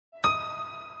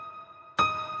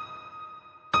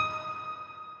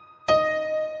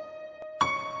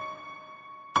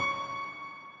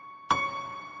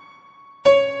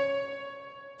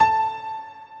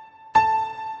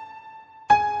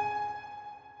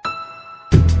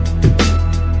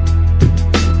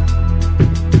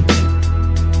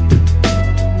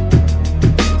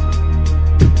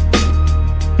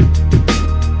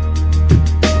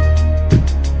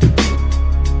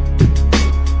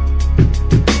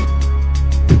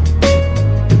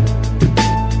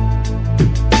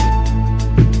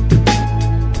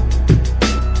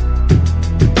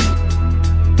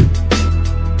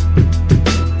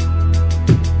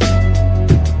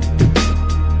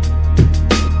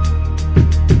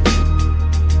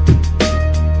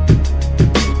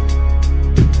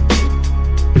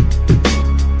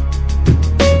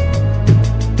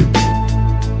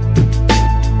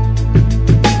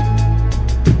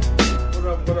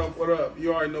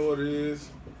know what it is.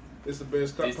 It's the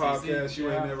best podcast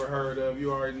you ain't never heard of.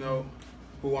 You already know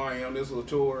who I am. This is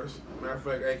Latours. Matter of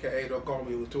fact, AKA, don't call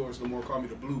me Latours no more. Call me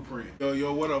the Blueprint.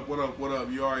 Yo, what up?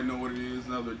 You already know what it is.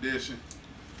 Another edition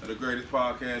of the greatest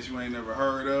podcast you ain't never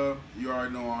heard of. You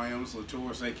already know who I am. It's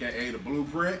Latours, AKA the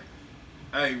Blueprint.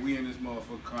 Hey, we in this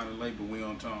motherfucker kind of late, but we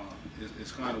on time.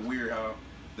 It's kind of weird how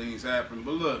things happen.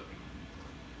 But look,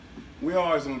 we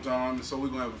always on time, so we're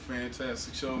going to have a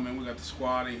fantastic show, man. We got the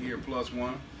squad in here, plus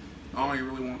one. I don't even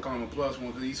really want to call him a plus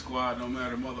one because he's squad no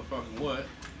matter motherfucking what.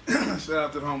 Shout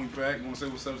out to the homie Pack. Want to say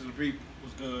what's up to the people?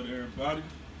 What's good, everybody?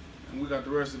 And we got the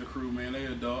rest of the crew, man. They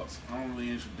adults. I don't really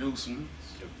introduce them.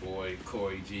 It's your boy,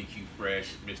 Corey GQ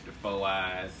Fresh, Mr. Four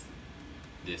Eyes,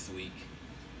 this week.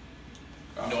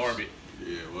 Norbit.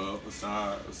 Yeah, well,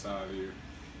 aside here.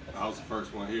 I was the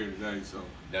first one here today, so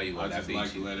no, you I just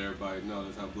like to let everybody know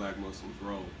that's how Black Muslims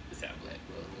roll. That's how Black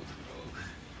Muslims roll.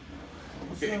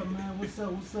 What's up, man? What's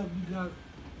up? You got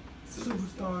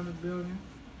superstar in the building,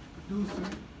 producer,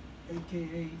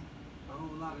 a.k.a. a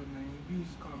whole lot of names. You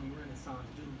used to call me Renaissance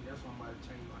Julie. That's why I'm about to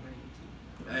change my name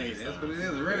to. Hey, that's what it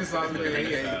is. A Renaissance man.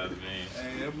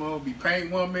 Hey, that mother be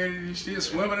painting one minute and shit,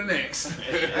 swimming the next.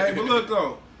 Hey, but look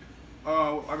though,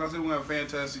 like I said, we have a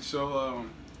fantastic show.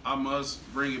 I must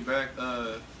bring it back.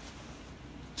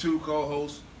 Two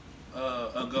co-hosts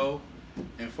ago,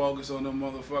 and focus on them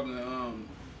motherfucking.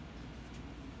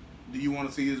 Do you want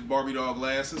to see his Barbie doll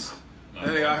glasses?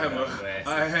 Hey, I have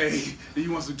hey, do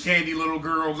you want some candy little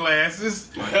girl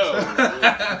glasses?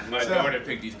 My daughter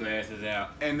picked these glasses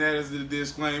out. And that is the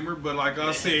disclaimer, but like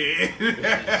I said,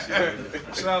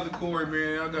 shout out to Corey,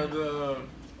 man. I got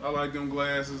I like them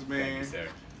glasses, man. Thank you,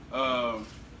 sir.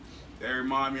 They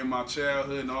remind me of my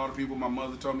childhood and all the people my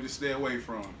mother told me to stay away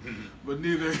from. But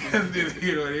neither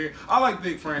here nor there. I like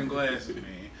thick frame glasses,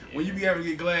 man. When you be having to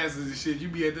get glasses and shit, you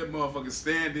be at that motherfucking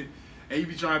standing and you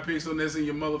be trying to pick something that's in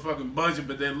your motherfucking budget,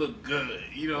 but that look good.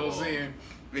 You know what I'm saying?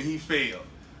 And he failed.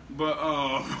 But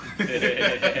I'm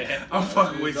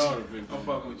fucking with you. I'm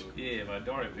fucking with you. Yeah, my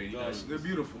daughter picked these. They're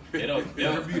beautiful. They're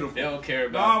beautiful. They don't care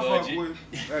Nah, about budget. fuck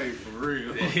with. Hey, for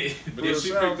real. But did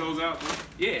she pick those out?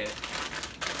 Yeah.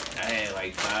 I had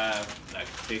like 5, like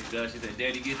picked up. She said,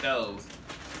 "Daddy, get those."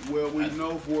 Well, we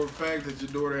know for a fact that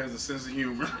your daughter has a sense of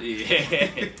humor.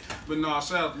 Yeah. But no,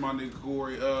 shout out to my nigga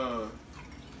Corey.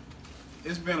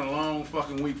 It's been a long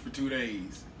fucking week for 2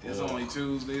 days. It's only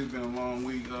Tuesday. It's been a long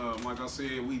week. Like I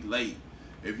said, we late.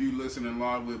 If you listening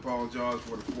live, we apologize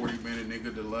for the 40-minute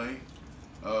nigga delay.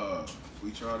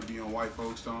 We tried to be on white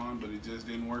folks' time, but it just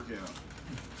didn't work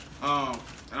out.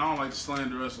 And I don't like to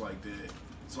slander us like that.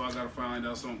 So I gotta find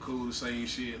out something cool to say and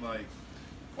shit. Like,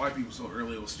 white people so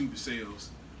early with stupid sales.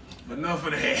 But enough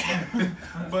of that.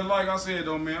 But like I said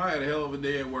though, man, I had a hell of a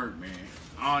day at work, man.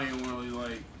 I ain't really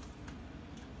like.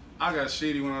 I got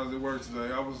shitty when I was at work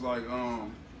today. I was like,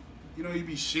 you know, you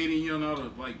be shitty, you don't know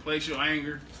to like place your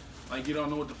anger, like you don't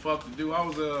know what the fuck to do. I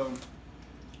was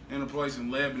in a place in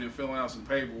Lebanon filling out some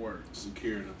paperwork.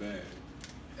 Securing a bag.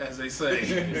 As they say.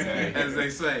 As they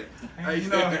say. Hey, you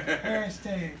know.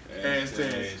 Hashtag.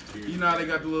 You know how they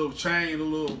got the little chain, the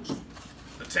little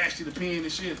attached to the pen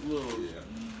and shit. The little. Yeah.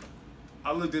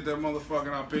 I looked at that motherfucker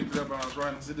and I picked it up and I was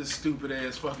writing. I said, "This stupid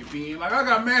ass fucking pen." Like I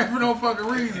got mad for no fucking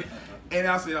reason. And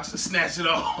I said I should snatch it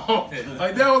off.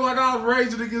 Like that was like I was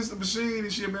raging against the machine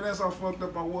and shit, man. That's how fucked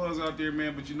up I was out there,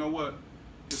 man. But you know what?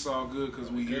 It's all good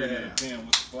because we here now. Pen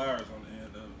with the flowers on the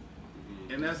end of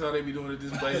it. And that's how they be doing it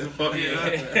this place. And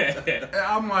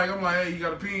I'm like, hey, you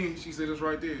got a pen? She said, "It's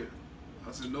right there."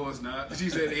 I said, "No, it's not." She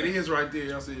said, "It is right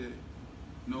there." I said,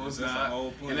 "No, it's not."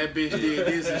 And that bitch did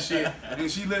this and shit.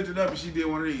 And she lifted up and she did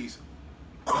one of these.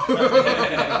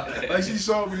 Like she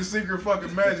showed me the secret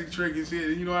fucking magic trick and shit.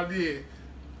 And you know I did.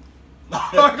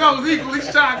 Like I was equally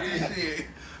shocked and shit.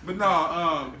 But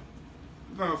no,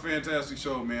 it's been a fantastic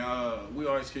show, man. We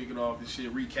always kick it off and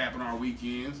shit, recapping our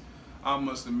weekends. I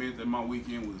must admit that my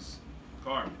weekend was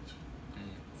garbage.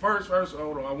 First,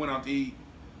 hold on, I went out to eat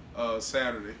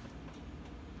Saturday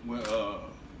with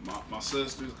my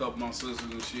sisters, a couple of my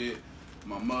sisters and shit,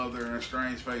 my mother and her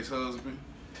strange face husband,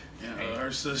 and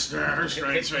her sister and her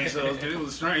strange face husband. It was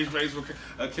a strange face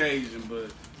occasion,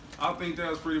 but I think that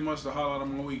was pretty much the highlight of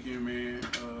my weekend, man.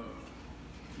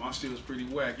 My shit was pretty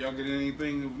whack. Y'all get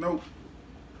anything of note?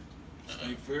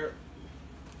 Stay fair.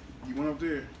 You went up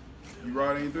there? You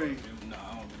ride anything? Nah,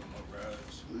 I don't do no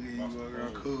rides. Yeah, you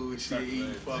look cool shit,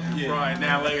 eating fucking fried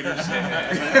now later.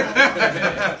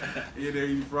 Yeah, there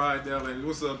you fried now later.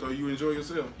 What's up though? You enjoy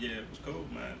yourself? Yeah, it was cool,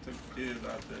 man. Took the kids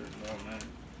out there, you know what I mean?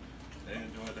 They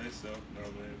enjoyed themselves, you know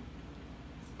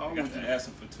what I I want got you. to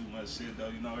asking for too much shit though.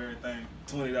 You know everything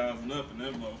 $20 and up and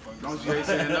them motherfuckers. Don't you hate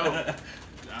saying no?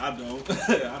 I don't. I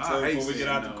tell hate you before we get saying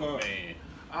out no, the car. Man,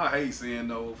 I hate saying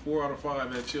no. 4 out of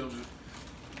 5 had children.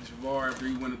 Javar, after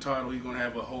he win the title, he's gonna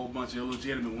have a whole bunch of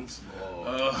illegitimate ones.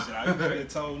 Shit, I used to get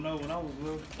told no when I was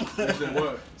little. You said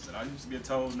what? Shit, I used to get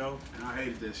told no. And I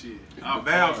hated that shit. I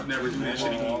vowed to never do that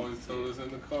shit My mom again. always told us in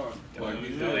the car. don't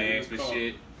you don't did in ask the for car.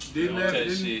 shit. Didn't Don't that?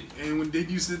 touch Didn't, and when did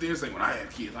you sit there and say, when I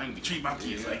had kids, I ain't gonna treat my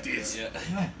kids like this?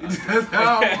 Yeah. That's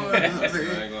how I was.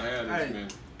 I ain't gonna have this, Hey, man.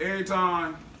 every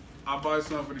time I buy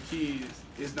something for the kids,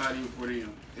 it's not even for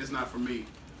them. It's not for me.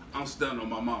 I'm stunting on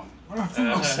my mama.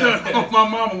 I'm stunting on my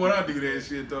mama when I do that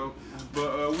shit though.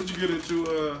 But what you get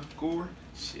into, Corey?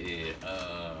 Shit,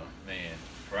 man.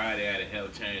 Friday I had to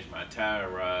help change my tire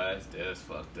rods. That's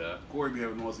fucked up. Corey be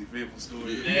having the most eventful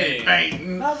story. Yeah. He ain't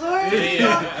painting. That's right.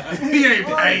 Yeah. He ain't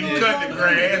painting, cutting the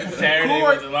grass. Saturday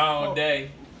Corey- was a long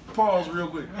day. Pause real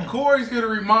quick. Corey's here to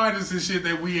remind us of shit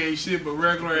that we ain't shit but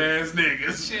regular ass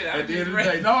niggas. Shit, I At the end of the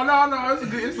just day.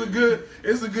 No.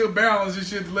 It's a good balance and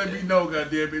shit to let me know,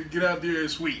 goddamn it. Get out there and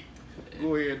sweet.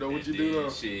 Go ahead though. What you And do then, though?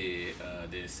 Shit,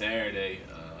 then Saturday,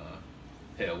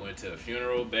 hell, went to a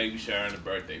funeral, baby shower, and a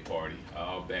birthday party,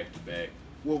 all back to back.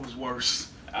 What was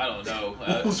worse? I don't know.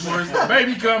 What was worse? The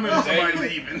baby coming or somebody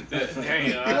leaving?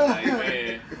 Damn, I was like,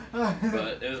 man.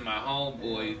 But it was my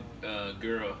homeboy,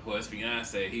 girl, who his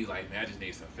fiance. He's like, man, I just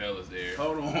need some fellas there.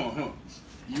 Hold on.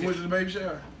 You went to the baby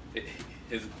shower?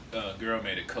 His girl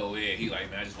made a co-ed. He like,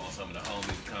 man, I just want some of the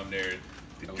homies to come there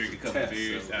to That drink a was a couple test,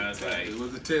 beers. that I was was a like, It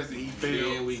was a test that he Can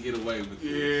failed. we get away with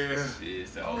this? Yeah. shit,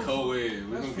 so Co-ed.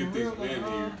 We're That's gonna for get these real, men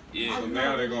here. yeah. So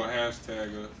now they're gonna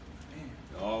hashtag us.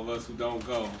 All of us who don't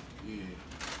go. Yeah.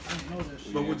 I didn't know that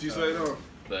shit. But what you say though?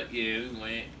 But yeah, we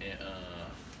went and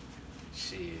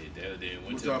shit. Then We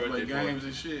went to the talk play birthday party. games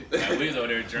and shit. Like, we was over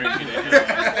there drinking.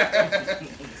 And,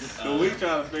 So we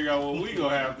trying to figure out what we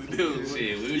gonna have to do.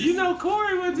 Shit, we was You just- know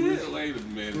Corey went this. Wait a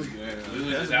minute, we man. was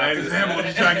That's just a bad out to example the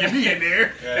if you trying to get me in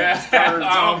there.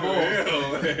 Oh,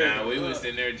 boy. boy. Nah, we was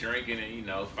sitting there drinking and, you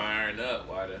know, firing up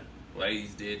while the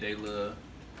ladies did their little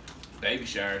baby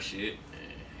shower shit.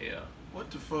 And hell,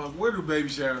 What the fuck? Where do baby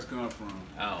showers come from?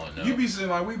 I don't know. You be saying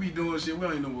like we be doing shit, we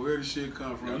don't even know where the shit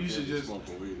come from. You should just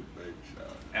smoking weed at baby shower.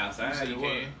 outside, You you said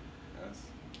what? can. That's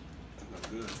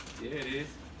not good. Yeah, it is.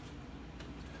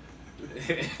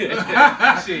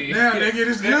 Now Shit. nigga,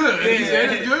 it's good. He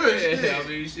said it's good. Yeah, I Shit.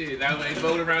 mean, shit. I ain't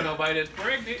voting around nobody that's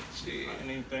pregnant. Shit. I didn't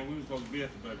even think we was supposed to be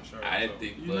at the baby shower. I so. didn't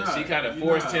think, You but not. she kind of You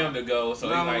forced not. him to go, so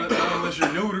Not he unless, like, not unless you're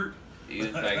neutered. he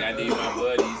was like, I need my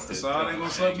buddies to So I ain't come gonna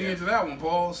suck me hang into that one,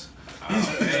 pause.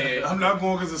 Oh, man. I'm not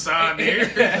going because of side there.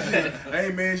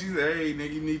 Hey man, she said, hey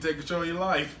nigga, you need to take control of your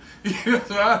life. That's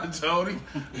what I done told him.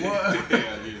 What?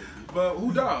 Yeah. But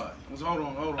who died? Hold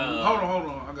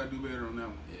on. I gotta do better on that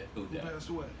one. Yeah, who Who that? passed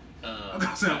away? I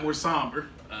gotta sound more somber.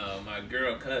 My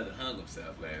girl cousin hung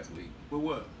himself last week. But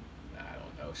what? I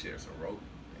don't know, shares a rope,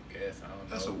 I guess. I don't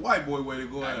know. That's a white boy way to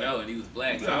go I out. know, and he was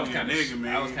black, so You I was a kind nigga, of,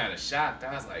 man. I was kind of shocked.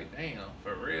 I was like, damn,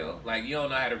 for real? Like you don't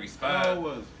know how to How respond. old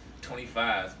was it?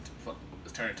 25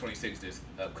 was turning 26 this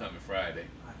upcoming Friday. I didn't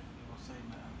even say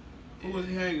nothing. Who was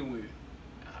he hanging with?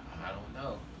 I don't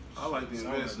know. I like the Sound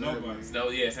like invest nobody. No,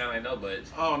 yeah, it sound like no, but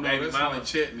Oh no, baby that's mama, like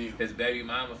Chetney. his baby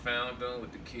mama found him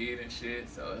with the kid and shit.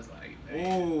 So it's like, man.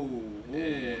 Oh,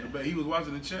 Yeah. but he was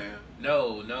watching the champ.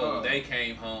 No, Oh. they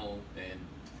came home and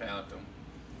found him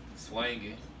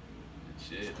swinging and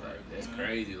shit. Like that's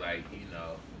crazy. Like you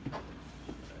know,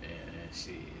 and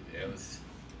shit, that was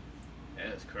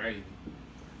crazy.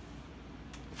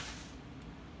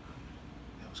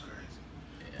 That was crazy.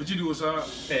 Yeah. What you do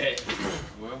aside?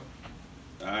 Well,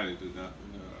 I didn't do nothing.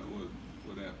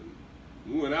 What happened?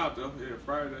 We went out though. Yeah,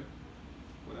 Friday.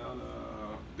 Went out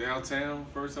downtown.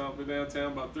 First time I've been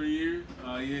downtown about 3 years.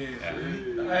 Oh yeah. Yeah.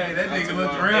 Hey, that I nigga took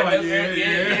looked my- around like Yeah, yeah, yeah,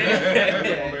 yeah.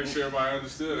 yeah. I want to make sure everybody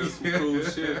understood. That's some cool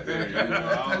shit there. You know,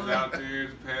 I was out there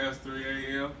past 3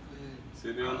 a.m.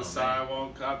 Sitting there on Oh, the man.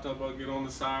 sidewalk. Cop talking about get on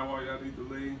the sidewalk. Y'all need to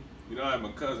leave. You know, I had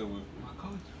my cousin with me. My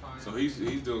coach fired. So he's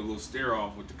doing a little stare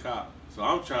off with the cop. So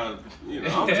I'm trying to,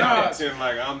 I'm trying Nah. to pretend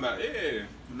like I'm not,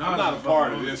 Nah, I'm not a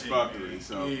part of fucking this shit, fuckery. man.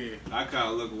 So Yeah. I kind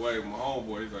of look away. My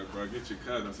homeboy, he's like, bro, get your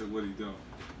cousin. I said, what he doing?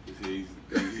 He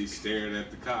said, he's staring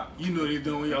at the cop. You know what he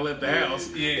doing when y'all left the house.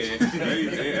 Yeah.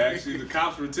 They actually, the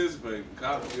cops participating. The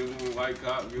cops give him a white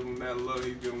cop, give him that look,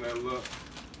 he give him that look.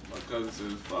 My cousin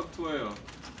says, fuck 12.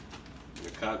 And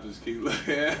the cop just keep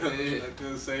looking at him. I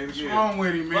couldn't say it What's again. wrong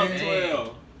with him, Fuck man?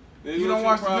 12. Then You don't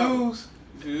what's watch your the problem? news?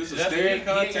 This is That's staring he ain't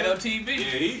got no content.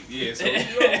 TV. Yeah, so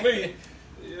you know me.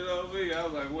 You know me. I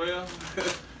was like, well,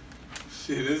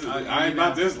 Shit, I ain't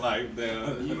about this life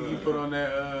down. You put on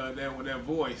that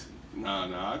voice.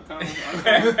 Nah,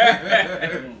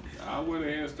 I went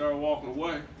ahead and started walking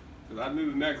away. Cause I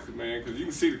knew the next command, cause you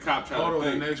can see the cop trying to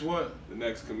think. The next what? The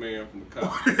next command from the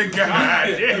cop. God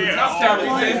damn. The cop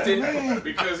started resisting.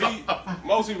 Because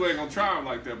most people ain't gonna try him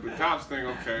like that, but the cops think,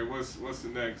 okay, what's the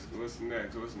next?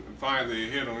 And finally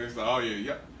they hit him. He's like, oh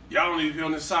yeah, y'all don't need to be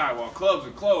on this sidewalk. Clubs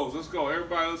are closed. Let's go,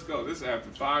 everybody. Let's go. This is after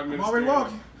 5 minutes. I'm already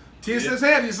walking. Test is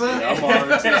heavy, son. Yeah, I'm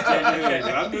already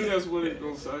testing. I knew that's what he was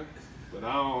gonna say, but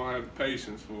I don't have the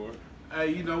patience for it.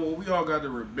 Hey, you know what? We all got the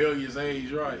rebellious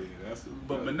age, right? Yeah,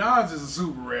 but Minaj is a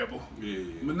super rebel. Yeah.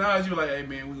 Minaj, you like, hey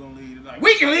man, we gonna leave tonight.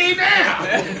 We can leave now.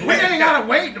 We ain't gotta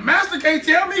wait. The master can't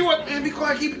tell me what. Man, be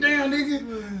quiet, keep it down,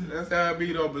 nigga. That's how I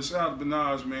be though. But shout out to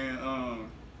Minaj, man. That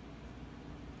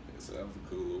was a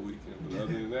cool little weekend. But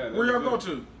other than that, where y'all go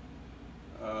to?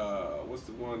 What's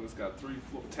the one that's got 3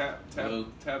 floors? Taps and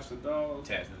Dogs.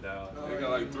 Taps and Dogs. They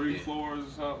got like 3 floors or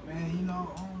something. Man, you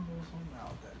know, I don't know something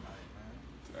out that night, man.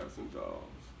 Taps and Dogs.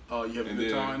 Oh, you have a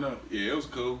good time up? Yeah, it was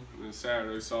cool. And then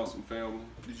Saturday saw some family.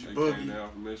 Did you they boogie? Came down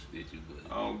from Michigan. Did you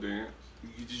boogie? I don't dance.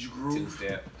 Did you groove?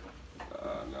 Two-step.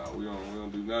 No, we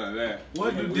don't do none of that.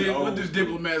 What does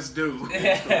diplomats do? What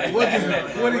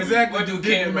what exactly do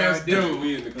diplomats do?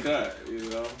 We in the cut, you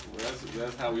know.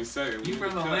 That's how we say it. You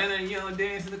from Atlanta and you don't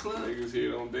dance in the club? Niggas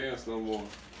here don't dance no more.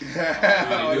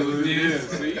 All they do is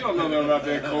See, you don't know nothing about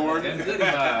that chord. That's good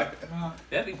vibe.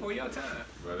 That's before your time.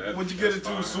 What'd you get into,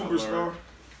 Superstar?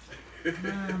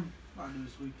 Man, I do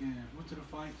this weekend. Went to the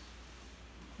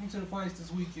fights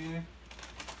this weekend.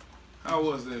 How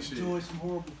was that shit? Enjoyed some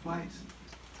horrible fights.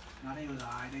 No, they was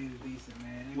alright. They was decent,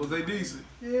 man. Was they decent?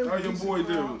 Yeah. How your boy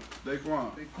do?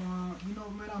 Daquan. You know,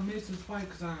 man, I missed this fight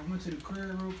because I went to the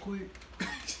crib real quick.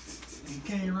 and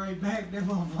came right back. That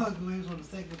motherfucker was on the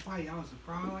second fight. I was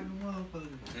surprised like a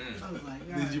motherfucker. I was like,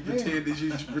 God, Did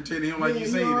you pretend him like you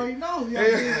seen you it? already know. Yeah,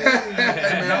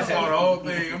 Man, I saw the whole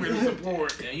thing. I'm here to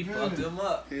support. Yeah, you fucked him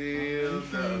up. Hell He no.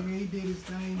 came, he did his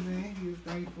thing, man. He was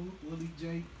thankful. Willie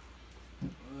J. Yeah,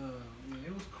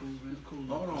 it was cool, man. It was cool.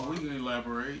 Hold on, we can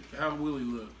elaborate. How Willie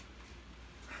look?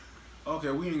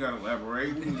 Okay, we ain't gotta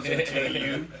elaborate. We can just tell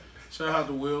you. Shout out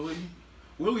to Willie.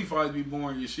 Willie fights be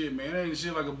boring as shit, man. It ain't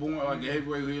shit like a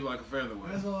heavyweight hit like a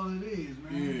featherweight. That's all it is,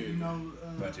 man. Yeah. You know,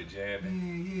 Bunch of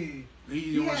jabbing. Yeah.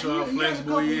 He want to show how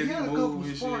flexible he is, He had a move couple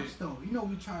and sparks, shit. though. You know,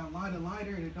 we try to light a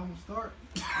lighter and it don't start.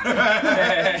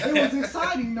 It was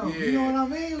exciting, though. Yeah. You know what I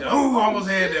mean? Like, Ooh, almost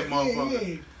had that motherfucker. Yeah,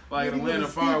 yeah. Like Then he Atlanta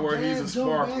was Fire stiff where he's a jab, jump back,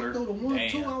 sparkler. throw the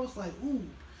 1-2, Damn. I was like, ooh.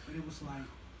 But it was like,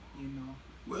 you know.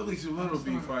 Willie's a little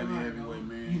be fighting heavyweight,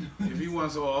 man. If he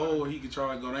wasn't so old, he could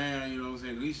try to go down, you know what I'm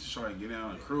saying? He should try to get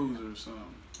down a cruiser or something.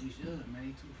 You should, man.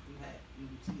 He too flat. You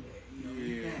can see that. You know,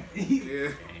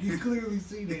 Yeah. You clearly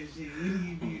see that shit.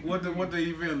 What the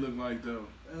event look like though?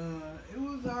 It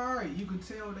was alright. You could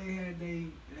tell they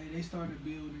started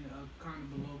building a kind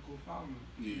of a local following.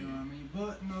 Yeah. You know what I mean?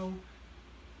 But no,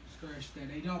 scratch that.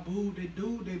 They all booed the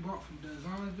dude they brought from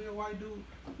Zionsville, white dude.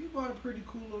 He brought a pretty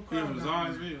cool little He crowd. from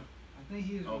down there. Zionsville. I think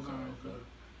he is from Okay, Zionsville. okay.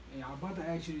 Yeah, I'm about to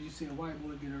ask you, did you see a white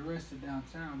boy get arrested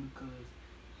downtown because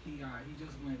he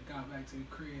just got back to the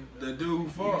crib. The dude who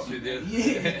fought.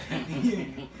 Yeah.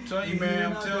 Tell you,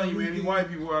 man, I'm telling you, man, these white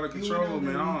people out of control,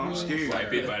 man. I'm scared. White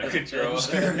people out of control. I'm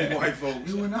scared of these white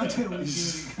folks. He went out there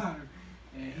with and got her,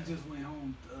 and he just went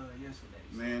home yesterday.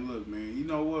 Man, look, man, you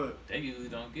know what? They usually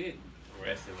don't get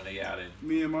arrested when they out in.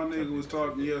 Me and my nigga was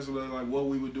talking yesterday, like what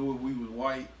we would do if we was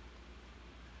white.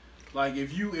 Like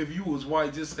if you was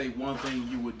white, just say one thing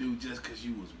you would do just cause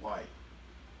you was white.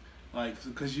 Like,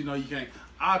 cause you know you can't.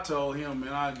 I told him,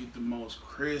 man, I get the most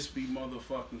crispy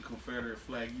motherfucking Confederate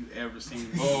flag you ever seen.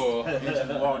 Oh. And just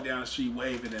walk down the street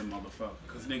waving that motherfucker,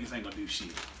 cause niggas ain't gonna do shit.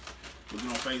 We get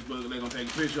on Facebook, they gonna take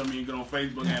a picture of me and get on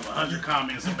Facebook and have 100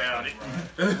 comments about it.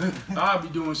 I'll be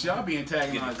doing shit. I'll be Get the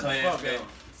antagonizing the Klan fuck fit out.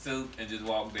 suit and just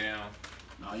walk down.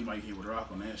 Nah, you might get with a rock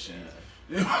on that shit.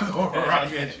 You might go with a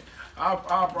rock at you. I'll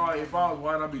probably, if I was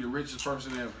white, I'd be the richest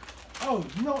person ever. Oh,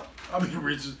 you know what? I'll be the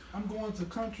richest. I'm going to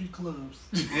country clubs.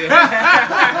 Straight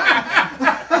I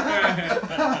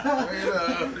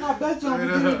up. bet y'all be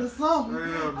Straight getting up. to something.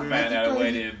 Straight up, I man. bet Find you out a way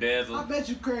crazy- to embezzle. I bet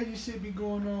you crazy shit be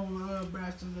going on with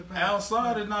bastards and bastards.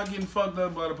 Outside of not getting fucked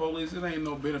up by the police, it ain't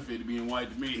no benefit to being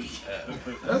white to me.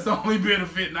 That's the only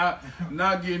benefit, not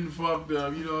getting fucked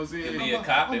up. You know what I'm saying? To be a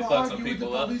cop and fuck some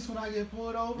people up. I'm gonna argue with the police when I get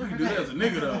pulled over. You can do that as a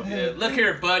nigga though. Yeah, look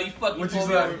here, buddy. Fuck you What you pulled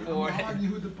say? over I'm for. gonna argue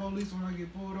with the police when I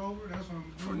get pulled over. That's what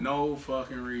I'm For doing. no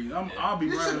fucking reason. I'll be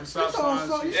You running should- stop you told- signs.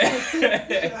 so you shit. should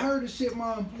have heard the shit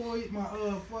my employee,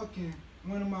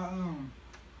 one of my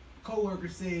coworker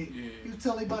said, Yeah. you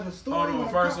tell me about a story. Hold on, when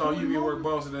a first cop off, you pulled be him work over?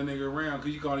 bossing that nigga around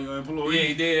because you calling your employee. Yeah,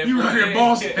 he did. You right here Yeah.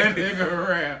 bossing that nigga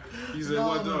around. You said, No,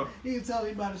 what no, the? he was telling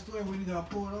me about a story when he got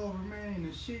pulled over, man,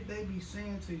 and the shit they be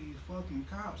saying to these fucking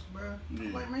cops, bro.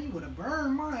 Yeah. Like, man, you would have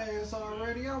burned my ass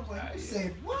already. I was like, you yeah.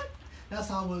 said what? That's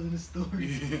how I was in the story.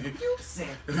 Yeah. You said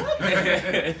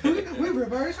what? we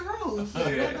reversed roles.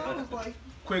 I was like,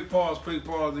 Quick pause.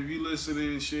 If you listening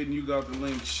and shit and you got the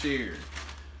link shared,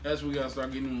 that's when we gotta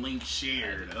start getting them links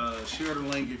shared. Share the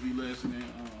link if you listening.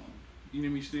 You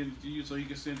need me to send it to you so you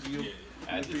can send it to your,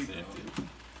 I your just people. sent it.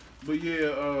 But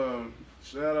yeah,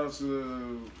 shout out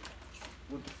to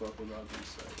what the fuck was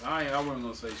I gonna say? I wasn't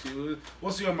gonna say shit.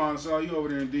 What's your mind, Saul? You over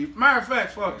there in deep. Matter of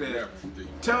fact, fuck that.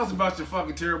 Tell us about your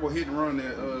fucking terrible hit and run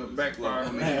that backfired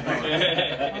on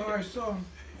the all right, so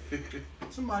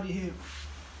somebody hit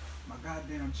my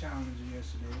goddamn challenger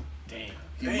yesterday. Damn.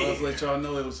 You must let y'all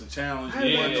know it was a challenge. Yeah,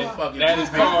 It wasn't no fucking that is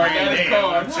card. That is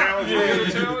card.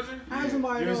 Challenger. I had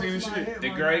somebody You else. seen the somebody shit? hit The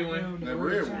my gray goddamn- one? the That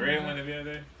red red one. Challenger. Red one the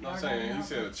other day. I'm saying, he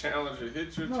said a challenger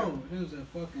hit your No, it was a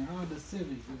fucking Honda Civic.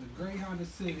 It was a gray Honda It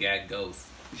Civic. got ghost.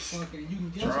 Fucking, you can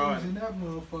guess Try. who's in that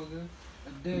motherfucker. A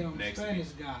damn Next to Spanish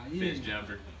guy. Yeah. Fish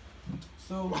jumper.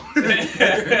 So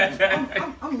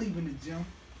I'm leaving the gym,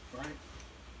 right?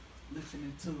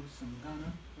 Listening to some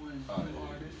Gunna, one of his new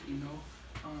artists, you know.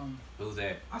 Who's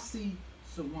that? I see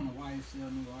one of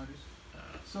YSL new artists.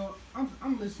 So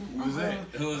I'm listening. Who's that?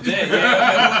 Who's that?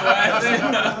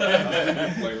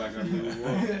 Yeah. Play like I knew it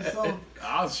was. So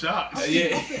I was shocked.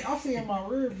 I see in my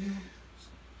rear view,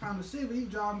 kind of Civic, he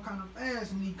driving kind of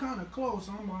fast and he kind of close.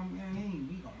 So I'm like, man,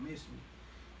 he gonna miss me.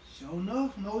 Sure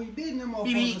enough, no, he didn't. That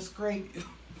motherfucker scraped.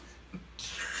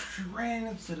 She ran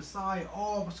into the side,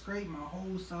 all scraped my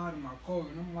whole side of my car,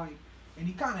 and I'm like, and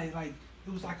he kind of like,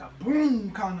 it was like a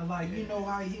boom, kind of like, you know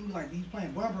how he hit me like he's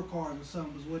playing bumper cars or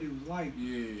something was what it was like.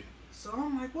 Yeah. So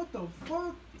I'm like, what the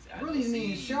fuck? I Really don't didn't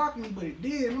even see- shock me, but it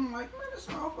did. And I'm like, man, this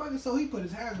motherfucker. So he put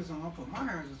his hazards on. I put my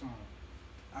hazards on.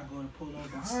 I go to pull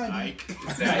up behind him.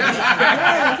 Psych.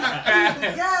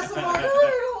 Gas on my hood.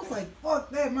 I was like, fuck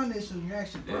that. My initial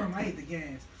reaction, bro. I hate the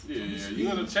gas. Yeah, you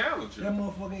in a challenger. That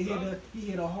motherfucker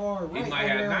hit a hard He right might over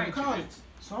have there on nitrogen. college.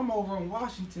 So I'm over in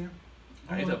Washington,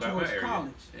 I ain't going talking about towards my area.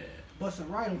 college. Yeah. Busting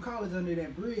right on college under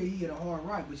that bridge, he hit a hard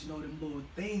right, but you know them little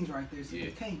things right there, so Yeah.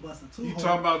 you can't bust it too You hard.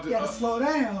 talking about the- You gotta slow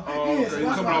down. Oh, yeah, okay. so You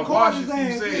that's coming why I off caught his Washington,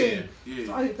 you ass, said. yeah. Yeah.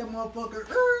 So I hit that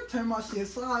motherfucker, turn my shit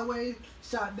sideways,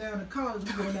 shot down to college.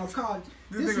 We going out college.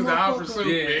 This nigga's the hot pursuit,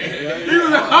 Yeah. man. He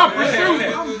was a hot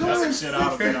pursuit. I'm That's doing some shit I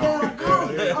would've been shit on. down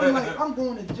college. I'm like, I'm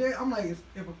going to jail. I'm like,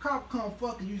 if a cop come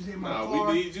fucking use hit my Nah, car.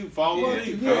 we need you. Follow Yeah,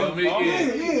 me. yeah. Follow me.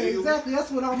 Yeah, Yeah, exactly.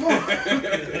 That's what I'm on. That's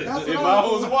what If I'm I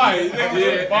was on. white,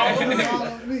 nigga, follow me.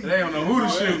 Follow me. They don't know who to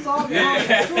shoot. So I'm in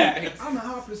hot pursuit. I'm in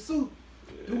hot pursuit.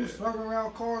 Dude swerving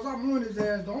around cars. I'm on his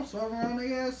ass. Don't swerve around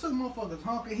their ass too. Motherfuckers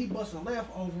honking. He bust a left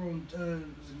over on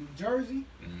New Jersey.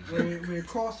 Where it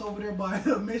crossed over there by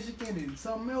Michigan and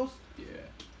something else. Yeah.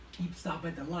 He stopped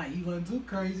at the light. He wasn't too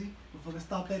crazy. Motherfucker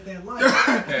stopped at that light.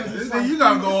 This nigga, you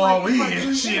gotta go all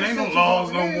in. Shit, ain't no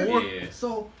laws no more. Yeah.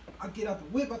 So I get out the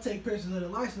whip. I take pictures of the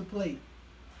license plate.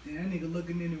 Then that nigga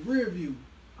looking in the rear view.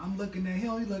 I'm looking at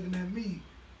him. He looking at me.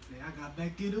 Then I got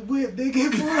back in the whip. They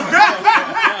get Yeah.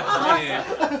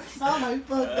 I'm like,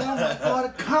 fuck that. I'm like, call the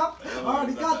cop. I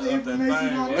already got the information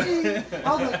I need.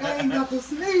 I was like, I ain't got the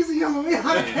sneezy on me. I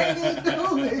can't even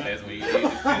do it. That's when you did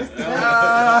this.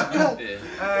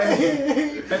 Yeah.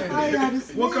 I ain't got the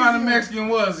What kind of sneezy on. Mexican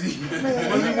was he?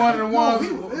 Man, Was he one of the no, ones?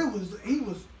 he was, it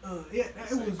was,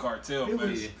 Cartel, it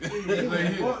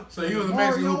man. was, So he was a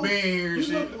Mexican who Mario, been here and he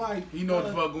shit. looked like, He know what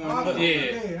the fuck going on.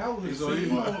 Yeah. that was, So he-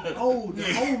 the old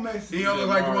Mexican. He don't look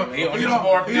like the one. He on He his don't.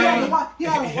 fourth He He had a don't. white,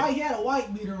 he had a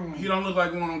white beater on. He don't look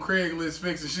like one on Craigslist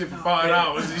fixing shit for No.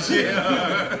 $5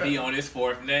 and shit. He on his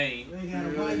fourth name. They had a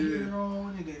white beater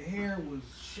on. Nigga, hair was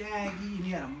shaggy, and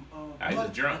he had I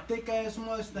was drunk. thick ass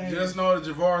mustache. Just know that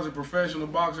Javar's a professional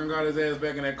boxer and got his ass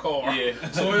back in that car. Yeah.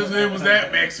 So it was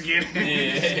that Mexican.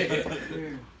 Yeah. Yeah.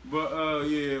 But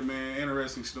yeah, man,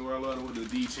 interesting story. I love it with the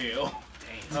detail.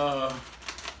 Damn.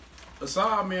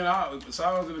 Aside, man,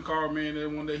 Aside was in the car, man.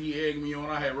 Then one day he egged me on.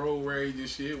 I had road rage and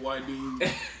shit. White dude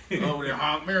over there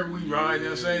honk. Remember we riding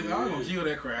and saying, "I'm gonna kill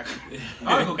that cracker.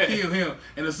 I'm gonna kill him."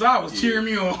 And Aside was cheering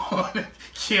me on.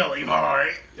 Kill him, all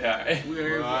right. Yeah. We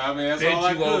are Well, I mean, that's Bet all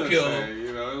I you won't could kill say. him.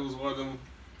 You know, it was one of them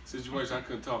situations I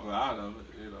couldn't talk her out of it.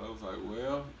 You know, it was like,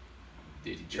 well,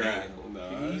 Did you try?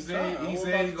 nah, He said he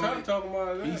he gonna talk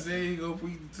about that. he said he gonna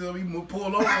tell me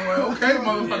pull over. I'm like, okay,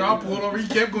 motherfucker, I'll pull over. He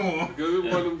kept going. Because it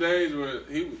was one of them days where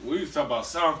we was talking about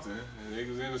something,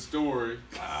 Niggas in the story.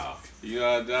 Wow. You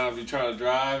know, I'll be trying to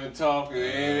drive and talk and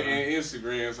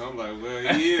Instagram, so I'm like,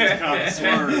 well, he is kind of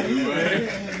swerving, but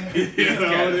you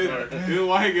know, this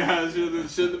white guy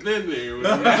shouldn't have been there.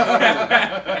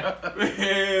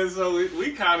 Man, so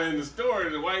we kind of in the story.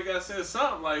 The white guy said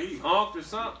something like he honked or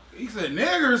something. He said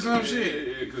nigger or some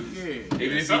shit. Yeah.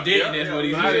 Even if he didn't, that's what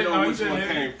he I didn't said. know he which said one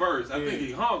nigger. came first. I Yeah. think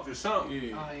he honked or something.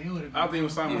 Yeah. Oh, he would've I think it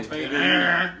was Yeah. simultaneous. And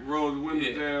then rolled the window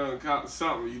Yeah. down and caught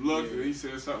something. You looked and he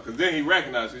said something. Because then he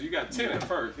recognized it. You got 10 at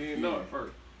first. He didn't know at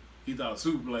first. He thought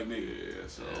super black nigga. Yeah,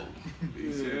 so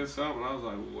he said something. I was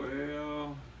like,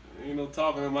 well, ain't no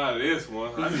talking him out of this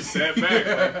one. I just sat back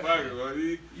like, fuck it. Well,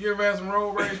 You ever had some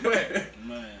road rage back?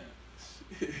 Man.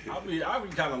 I be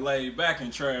kind of laid back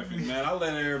in traffic, man. I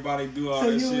let everybody do all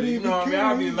So that you shit. would You even know what I mean?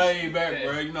 I be care? laid back,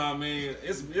 bro. You know what I mean?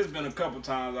 It's been a couple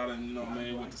times I done, you know what I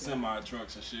mean, with the semi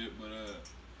trucks and shit. But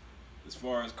as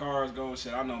far as cars go,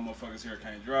 shit, I know motherfuckers here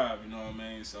can't drive. You know what I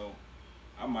mean? So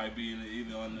I might be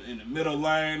either in the middle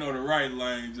lane or the right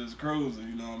lane, just cruising.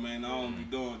 You know what I mean? I don't be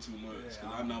doing too much.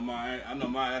 'Cause I know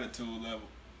my attitude level.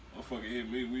 Motherfucker hit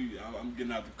me. I'm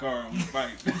getting out the car. I'm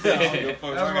fighting. That's why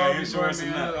I be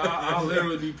praying, man. I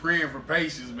literally be praying for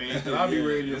patience, man. Cause I be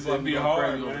ready to It's fucking be go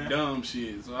hard, crazy over man. dumb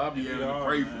shit. So I be It able to hard,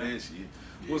 pray man. for that shit.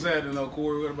 What's happening though,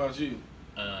 Corey? What about you?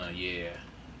 Yeah.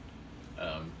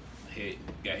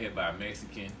 Got hit by a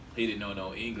Mexican. He didn't know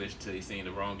no English till he seen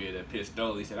the wrong gear that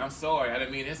pistol. He said, "I'm sorry, I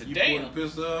didn't mean it's a You damn." pulled a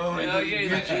pistol out? Hell yeah,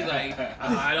 he's like,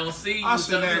 I don't see you. I should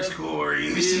son of ask a-"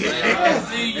 Corey. He's like, I don't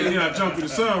see And then you. I jumped through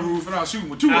the sunroof and I shoot him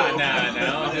with two of them. Nah, I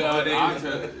don't do all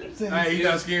that. Hey, he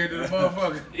got scared of the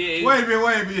motherfucker. Yeah, Wait a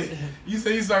minute. You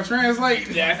say you start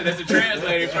translating? Yeah, I said, that's a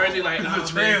translator. First, he's like, He's a "Oh, man."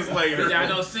 translator. He said, I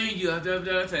don't see you. I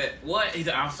said, what? He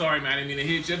said, I'm sorry, man. I didn't mean to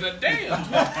hit you. I said, damn.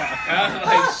 I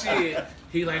was like, shit.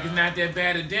 He like, it's not that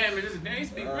bad of damage. I said, damn, he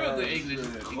speak real good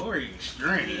English. Corey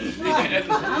strange.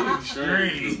 He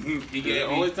Strange. The gave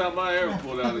only me. time I ever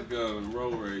pulled out a gun in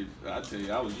road rage, I tell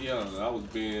you, I was young. I was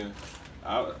being.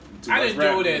 I didn't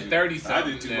do it at 30 I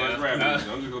something. did too much now. rap music.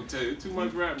 I'm just gonna tell you, too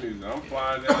much rap music. I'm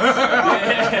flying down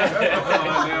 70. I'm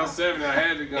flying down 70. I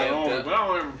had the gun on me, but I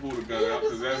don't ever pull the gun out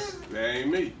because that ain't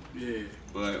me. Yeah.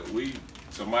 But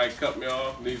somebody cut me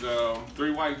off. And these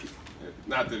 3 white kids.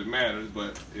 Not that it matters,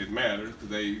 but it matters because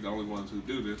they the only ones who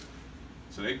do this.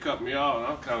 So they cut me off, and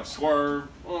I'm kind of swerved,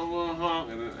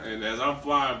 and as I'm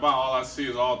flying by, all I see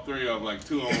is all 3 of them, like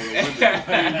 2 of them on the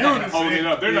window, holding it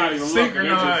up. They're not even looking. They're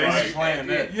Synchronized. just like, playing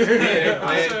that. Yeah.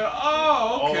 I said,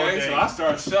 oh, okay. day. So I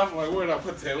started shuffling. Where did I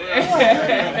put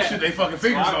that? Shit, they fucking So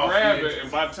fingers I off. grabbed it, and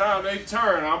by the time they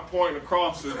turn, I'm pointing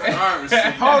across the driver's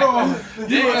seat. Hold on.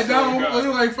 You like Donald? God.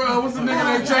 You like what's the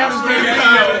nigga named Childish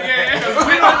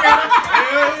Gambino?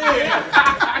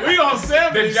 We on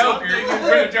 70. The so I'm Joker. thinking-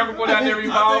 The Joker put out their I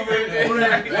revolver.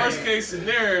 think worst case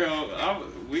scenario,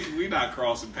 we not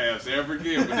crossing paths ever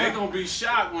again. But they gonna be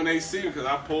shocked when they see him because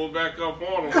I pulled back up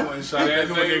on them. One shot. And as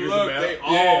That's what they niggas look, about. they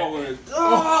Yeah. all went.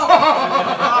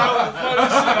 Oh, funny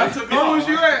shit. I took Where was off.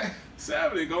 you at?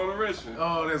 70 going to Richmond.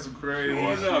 Oh, that's crazy.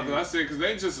 What's up? 'Cause I said, because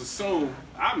they just assume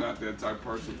I'm not that type of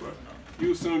person, but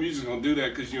you assume you're just gonna do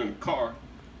that because you're in the car.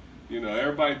 You know,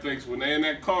 everybody thinks when they in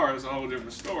that car, it's a whole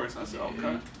different story. So I said,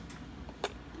 okay.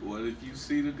 What if you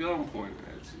see the gun pointing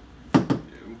at you?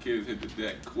 Yeah, them kids hit the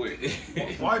deck quick.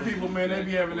 White people, man, they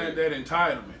be having that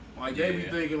entitlement. Like they be Yeah.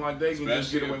 thinking like they can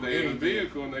just Especially get away if with they in a anything.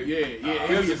 vehicle and they Yeah.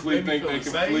 physically They be think they feeling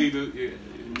can safe. flee the.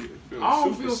 Yeah, I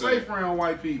don't super feel safe around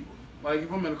white people. Like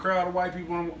if I'm in a crowd of white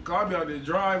people, I'll be out there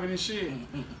driving and shit.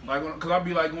 Like, cause I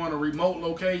be like going to remote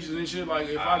locations and shit. Like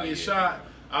if I get yeah. shot,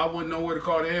 I wouldn't know where to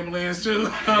call the ambulance to.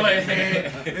 I'm like,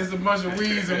 man, it's a bunch of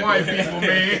weeds and white people,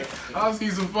 man. I'll see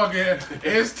some fucking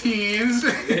S10s.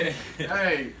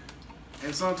 Hey,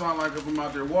 and sometimes like if I'm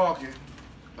out there walking,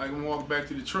 like I'm walking back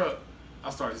to the truck, I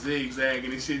start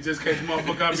zigzagging and shit just in case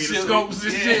motherfucker got me the scopes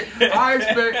and shit. I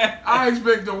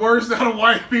expect the worst out of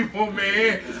white people,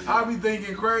 man. I be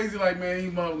thinking crazy like, man,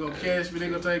 these motherfuckers gonna catch me, they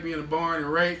gonna take me in the barn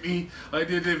and rape me like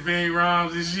they did Ving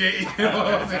Rhymes and shit. You know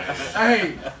what I'm saying?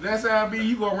 Hey, that's how I be.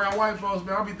 You go around white folks,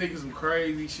 man, I be thinking some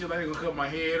crazy shit. Like they gonna cut my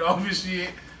head off and shit.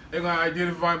 They gonna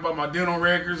identify me by my dental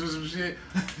records or some shit.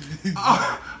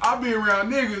 I be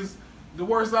around niggas. The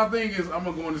worst I think is I'm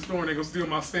gonna go in the store and they gonna steal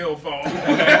my cell phone.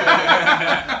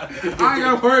 I ain't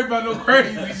gotta worry about no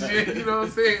crazy shit, you know what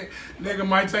I'm saying? Nigga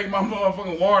might take my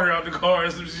motherfucking water out the car or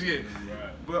some shit.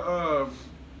 Right. But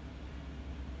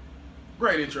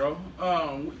great intro.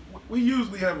 We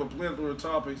usually have a plethora of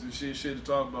topics and shit to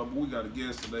talk about, but we got a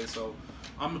guest today, so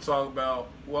I'm gonna talk about.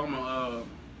 Well, I'm gonna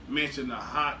mention a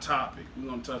hot topic. We're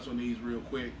gonna touch on these real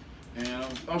quick, and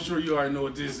I'm sure you already know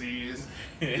what this is.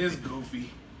 It's goofy.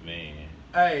 Man.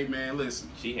 Hey man, listen.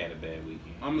 She had a bad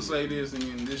weekend. I'm gonna say this, and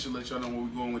then this should let y'all know where we're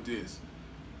going with this.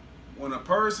 When a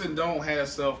person don't have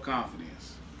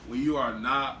self-confidence, when you are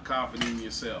not confident in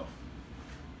yourself,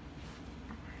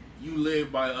 you live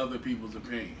by other people's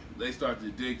opinion. They start to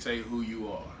dictate who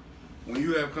you are. When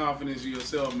you have confidence in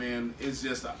yourself, man, it's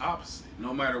just the opposite.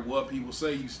 No matter what people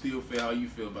say, you still feel how you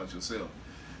feel about yourself.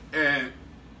 And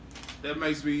that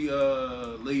makes me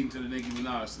leading to the Nicki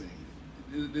Minaj thing.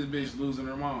 This bitch losing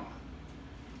her mind.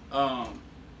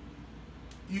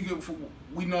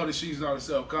 We know that she's not a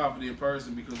self-confident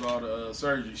person because of all the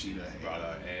surgery she done Brought had.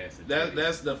 her ass.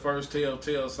 That's the first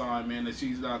telltale sign, man, that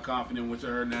she's not confident with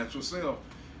her natural self.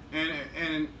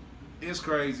 And it's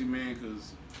crazy, man,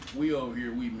 because we over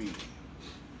here, we mean.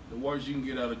 The worst you can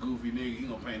get out of Goofy nigga, he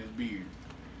gonna paint his beard.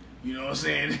 You know what I'm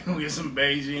saying? Get some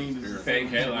Beijing, Fake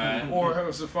hairline. or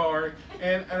her Safari.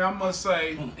 And I must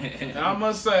say,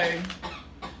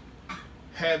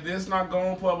 had this not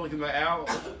gone public in the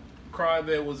outcry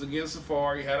that was against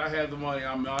Safari, had I had the money,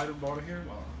 I might have bought a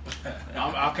hairline.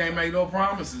 I can't make no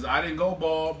promises. I didn't go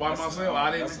bald by myself.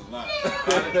 That's a lot.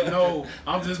 No,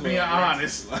 I'm just being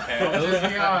honest. I'm just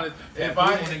being honest. If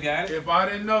I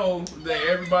didn't know that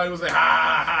everybody was like,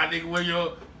 ha, nigga, where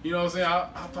your, you know what I'm saying?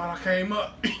 I thought I came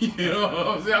up. You know what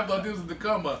I'm saying? I thought this was the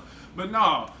come up. But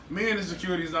no, men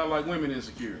insecurity is not like women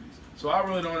insecurities. So I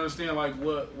really don't understand like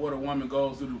what a woman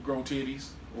goes through to grow titties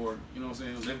or, you know what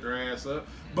I'm saying, lift her ass up.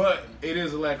 But it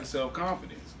is a lack of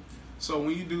self-confidence. So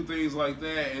when you do things like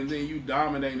that and then you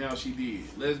dominate how she did,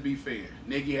 let's be fair.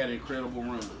 Nicki had an incredible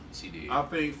run. She did. I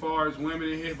think far as women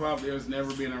in hip-hop, there's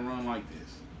never been a run like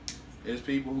this. There's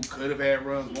people who could have had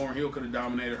runs. Lauryn Hill could have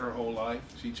dominated her whole life.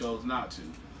 She chose not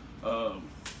to.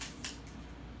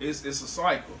 It's a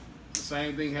cycle. The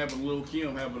same thing happened to Lil'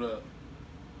 Kim, happened to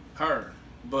her.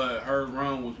 But her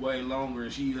run was way longer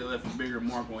and she left a bigger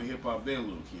mark on hip-hop than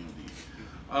Lil' Kim did.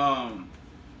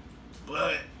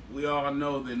 But we all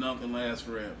know that nothing lasts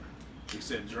forever,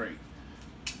 except Drake.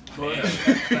 But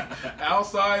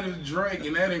outside of Drake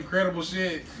and that incredible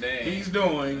shit he's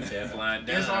doing,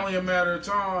 it's only a matter of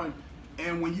time.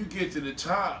 And when you get to the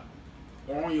top,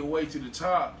 or on your way to the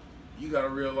top, you got to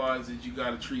realize that you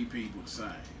got to treat people the same.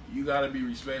 You got to be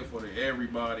respectful to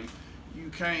everybody. You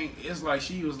can't, it's like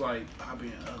she was like, I've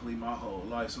been ugly my whole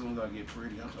life. As soon as I get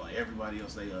pretty, I'm telling everybody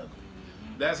else they ugly.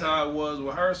 That's how it was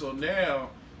with her. So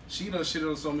now, she done shit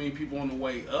on so many people on the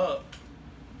way up,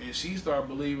 and she started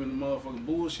believing the motherfucking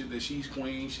bullshit that she's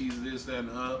queen, she's this, that, and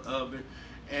the other,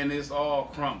 and it's all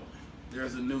crumbling.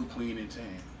 There's a new queen in town,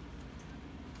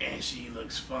 and she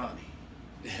looks funny,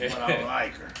 but I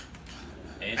like her.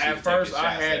 At first,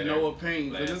 I had no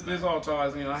opinion. This all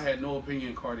ties in. I had no opinion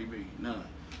of Cardi B, none.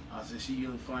 I said she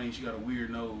look funny, she got a weird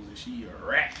nose, and she a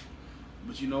rat.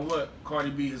 But you know what? Cardi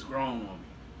B has grown on me.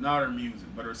 Not her music,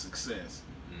 but her success.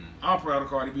 I'm proud of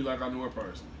Cardi B like I knew her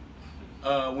personally.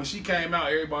 When she came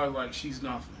out, everybody was like, she's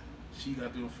nothing. She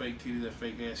got them fake titties, that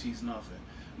fake ass, she's nothing.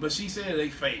 But she said they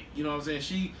fake, you know what I'm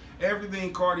saying?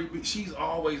 Everything Cardi B, she's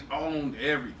always owned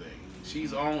everything.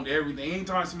 She's owned everything.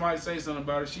 Anytime somebody say something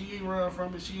about her, she ain't run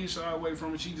from it, she ain't shy away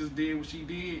from it, she just did what she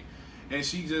did. And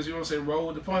she just, you know what I'm saying,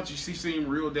 rolled with the punches. She seemed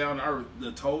real down to earth.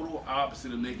 The total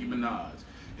opposite of Nicki Minaj.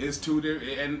 It's two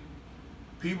different, and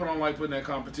people don't like putting that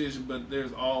competition, but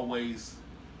there's always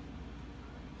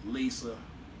Lisa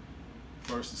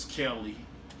versus Kelly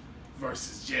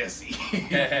versus Jessie.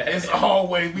 It's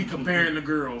always, we comparing the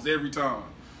girls every time.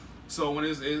 So when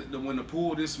when the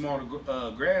pool this small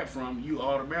to grab from, you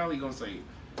automatically gonna say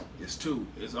it's two.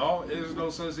 There's no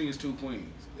such thing as two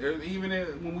queens. Even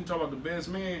when we talk about the best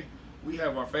man, we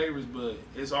have our favorites, but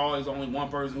it's always only one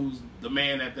person who's the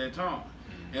man at that time.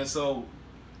 And so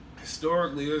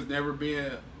historically, there's never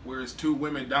been where it's two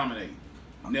women dominating.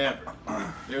 Never.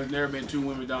 There's never been two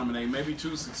women dominating. Maybe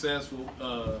two successful,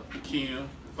 Kim,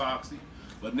 Foxy,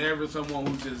 but never someone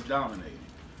who's just dominating.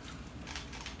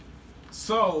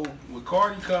 So, with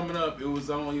Cardi coming up, it was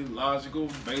only logical,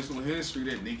 based on history,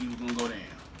 that Nicki was going to go down.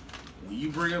 When you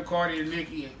bring up Cardi and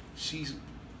Nicki, she's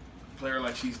a player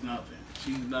like she's nothing.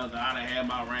 She's nothing. I done had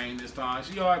my reign this time.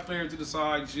 She always played her to the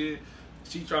side shit.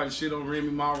 She tried to shit on Remy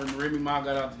Ma when Remy Ma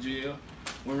got out of jail.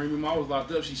 When Remy Ma was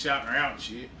locked up, she shot her out and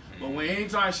shit. But when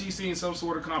anytime she seen some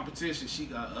sort of competition, she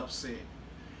got upset.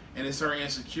 And it's her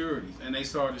insecurities. And they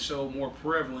started to show more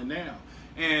prevalent now.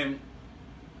 And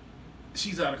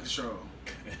she's out of control.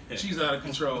 She's out of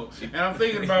control. And I'm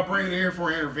thinking about bringing her here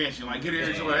for an intervention. Like, get her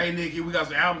here to like, hey, Nicki, we got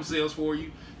some album sales for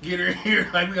you. Get her here.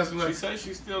 Like, we got some. She says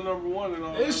she's still #1 in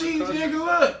all. And she's, nigga,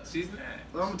 look. She's not.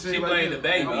 I'm gonna tell She you playing like the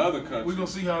baby. In other countries. We're gonna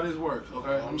see how this works,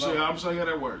 okay? I'm gonna show you. I'm gonna show you how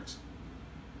that works.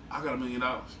 I got $1 million.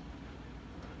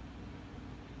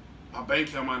 My bank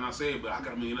account might not say it, but I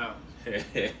got $1 million. You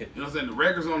know what I'm saying? The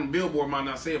records on the billboard might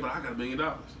not say it, but I got $1 million.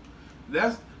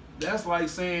 That's like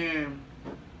saying.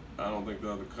 I don't think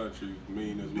the other countries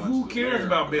mean as much. Who as cares America.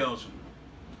 about Belgium?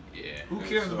 Yeah. Who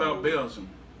cares about Belgium?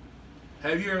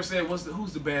 Have you ever said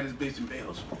who's the baddest bitch in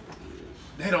Belgium?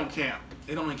 They don't count.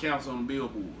 It only counts on the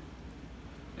billboard.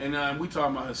 And we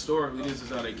talking about historically. This is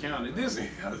how they counted. This her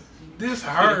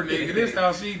nigga. This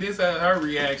how her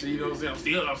reaction. You know what I'm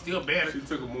saying? I'm still better. She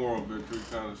took a moral victory,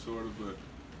 kind of, sort of, but.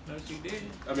 No, she did.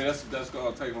 I mean, that's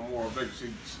gonna take a moral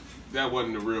victory. That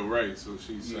wasn't the real race, so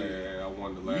she said, "I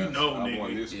won the last. I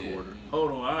won this quarter."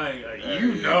 Hold on,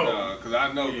 because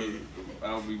I know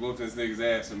I'll be whooping this nigga's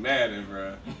ass in Madden,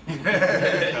 bro.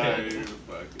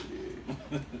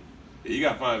 You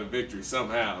gotta find a victory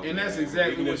somehow. And that's man.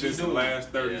 exactly Even what if you it's do. the last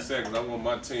 30 seconds, I want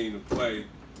my team to play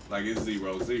like it's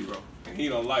 0-0, and he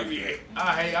don't like that.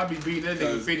 I be beating that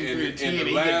nigga 53-10. In the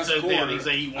He last get a touchdown. He quarter,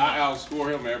 say he won. I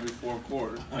outscore him every fourth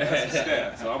quarter. That's a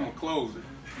stat, so I'm a closer.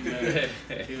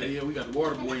 Yeah, we got the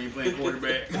water boy ain't playing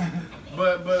quarterback.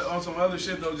 but on some other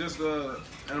shit though, just and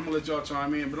I'm gonna let y'all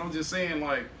chime in. But I'm just saying,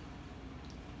 like,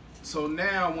 so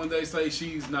now when they say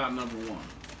she's not number one,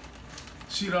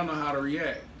 she don't know how to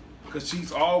react because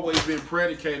she's always been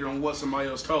predicated on what somebody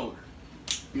else told her.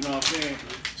 You know what I'm saying?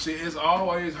 It's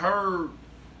always her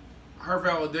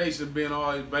validation been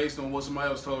always based on what somebody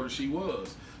else told her she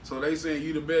was. So they saying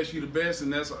you the best,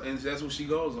 and that's what she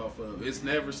goes off of. It's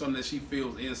never something that she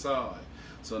feels inside.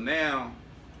 So now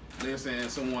they're saying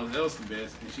someone else the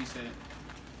best, and she's saying,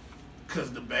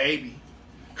 cause the baby,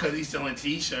 cause he's selling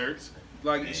T-shirts.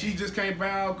 Like she just can't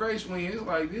bow gracefully. It's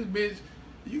like this bitch,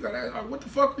 you gotta like, what the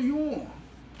fuck are you on?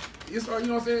 It's you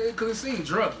know what I'm saying? Cause it seems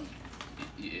druggy.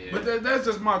 Yeah. But that's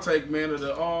just my take, man,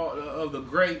 of the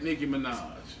great Nicki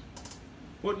Minaj.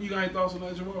 What you got any thoughts on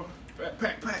that, Jamal?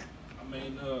 Pack. I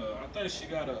mean, I think she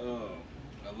got a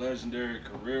legendary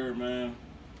career, man.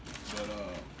 But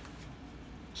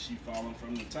she falling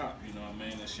from the top, you know what I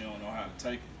mean? And she don't know how to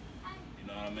take it. You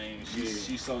know what I mean?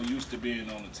 She's so used to being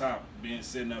on the top,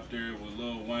 sitting up there with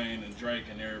Lil Wayne and Drake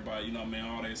and everybody, you know what I mean?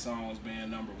 All their songs being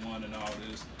 #1 and all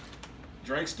this.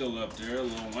 Drake's still up there,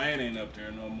 Lil Wayne ain't up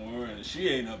there no more, and she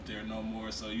ain't up there no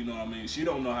more. So, you know what I mean? She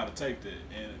don't know how to take that.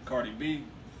 And Cardi B,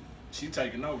 she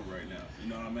taking over right now, you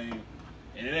know what I mean?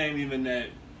 And it ain't even that.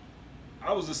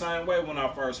 I was the same way when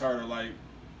I first heard her, like,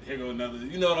 here go another,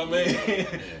 you know what I mean? Yeah.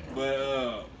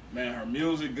 But, man, her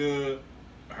music good,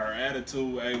 her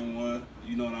attitude A1,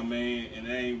 you know what I mean? And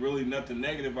there ain't really nothing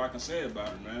negative I can say about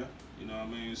her, man. You know what I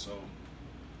mean? So.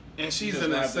 And she's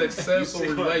in a successful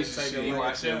relationship. You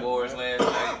watched the awards last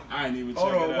night? I ain't even check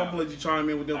Hold on, it I'm out. gonna let you chime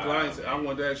in with them clients. I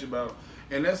wanted to ask you about.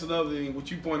 And that's another thing. What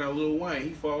you point out, Lil Wayne, he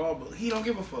fall off, but he don't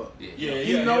give a fuck.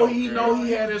 He know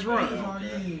he had his run.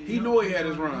 He know he had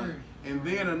his run. And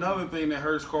then another thing that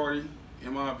hurts Cardi,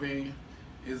 in my opinion,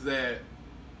 is that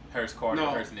Hurts Cardi,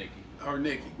 hurts Nicki. Her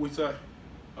Nicki. What you say?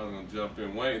 I'm gonna jump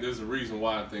in. Wayne, there's a reason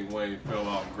why I think Wayne fell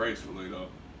off gracefully though,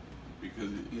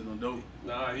 because You know, dope.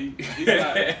 nah, he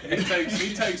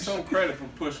takes some credit for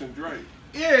pushing Drake.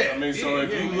 Yeah. I mean, so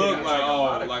if you look like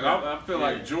I feel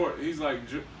like Jordan, he's like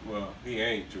well, he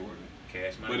ain't Jordan.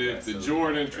 Cash Money. But if the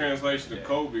Jordan translation to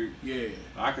Kobe, Yeah.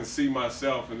 I can see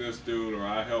myself in this dude, or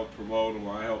I helped promote him,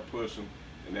 or I helped push him,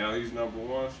 and now he's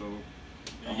 #1. So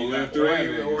I'm gonna live through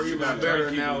that. or even better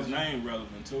Keep his analogy. name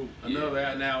relevant too. Another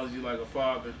analogy, like a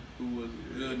father who was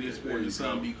good in his sport, and his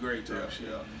son be great type shit.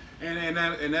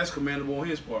 And that's commendable on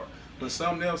his part. But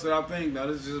something else that I think, now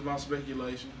this is just my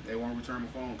speculation, they won't return my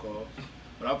phone calls,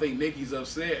 but I think Nicki's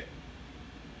upset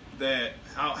that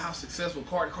how successful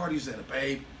Cardi's at a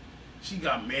babe. She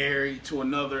got married to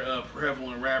another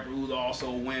prevalent rapper who's also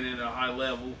winning at a high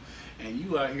level. And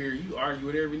you out here, you argue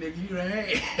with every nigga you done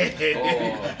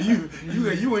had. You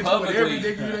into with every nigga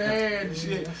you done had and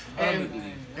shit.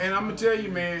 And I'm gonna tell you,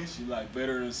 man. She like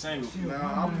better than single.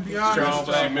 Nah, I'm gonna be honest.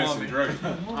 She missing Drake.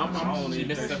 She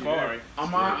missed Safari.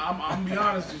 I'm gonna be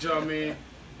honest with y'all, man.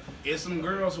 It's some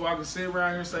girls who I can sit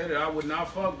around here and say that I would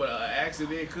not fuck, but an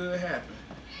accident could happen.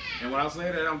 And when I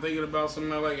say that, I'm thinking about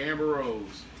somebody like Amber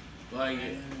Rose. Like,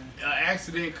 an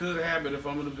accident could happen if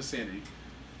I'm in the vicinity.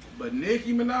 But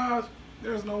Nicki Minaj,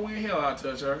 there's no way in hell I'd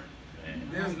touch her.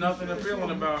 There's nothing appealing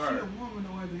about her. She a woman,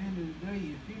 though, at the end of the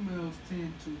day, and females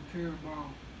tend to care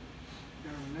about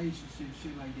their relationship,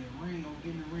 shit like that. Ring, or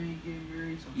getting a ring, getting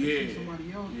married, so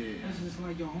somebody else. Yeah. That's just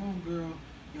like your homegirl,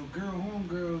 your girl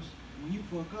homegirls. When you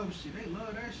fuck up shit, they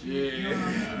love that shit. Yeah. You know what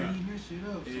I mean? They eat that shit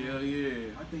up. So Hell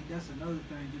yeah. I think that's another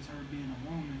thing, just her being a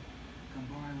woman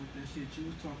combined with that shit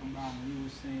you was talking about when you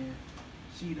was saying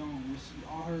she don't,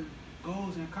 all her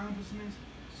goals and accomplishments,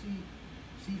 she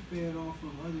she fed off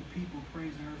of other people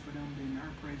praising her for them than her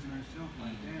praising herself.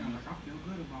 Like, damn, like I feel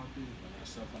good about this.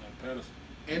 Herself on that pedestal.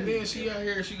 And then she out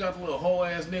here, she got the little whole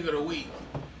ass nigga of the week.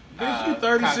 Bitch, you Uh,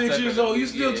 36 years old, you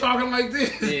still yeah. talking like this?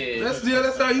 Yeah.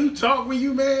 That's how you talk when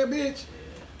you mad, bitch.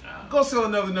 Yeah. Go sell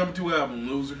another number 2 album,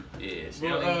 loser. Yeah, she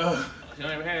But,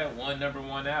 don't even have one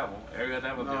 #1 album. Every other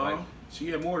album been like. no, she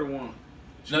had more than one.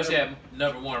 She had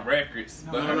 #1 records.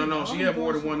 But No. She had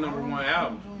more than one #1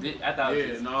 album. I thought it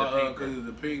Yeah, was no, the Pink because of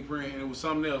the Pink Print, and it was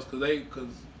something else. Cause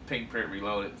Pink Print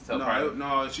Reloaded. So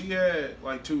no, she had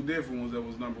like 2 different ones that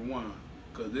was #1.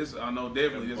 Cause this, I know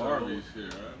definitely this. Barbie shit,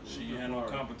 right? She ain't had no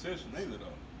competition either though.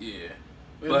 yeah.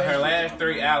 Man, But her that last shit-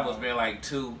 3 albums been like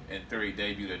 2 and 3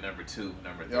 debuted at #2,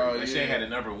 #3. Oh, Like, she yeah. ain't had a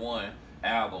 #1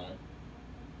 album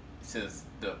since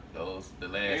the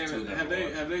last 2 And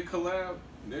have they collabed,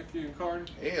 Nicki and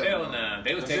Cardi? Hell nah.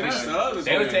 They was See, taking that's the other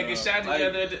they was thing. taking shots Like,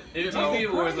 together at the you MTV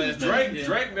know, Awards last Drake night. Yeah.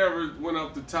 Drake never went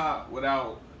up the top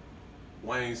without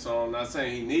Wayne's song. Not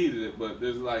saying he needed it, but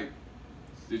there's like,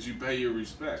 did you pay your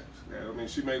respects? Yeah, I mean,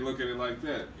 she may look at it like that.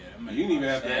 Yeah, that make You didn't even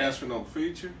have to sense. ask for no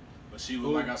feature. But she was,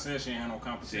 like I said, she ain't had no She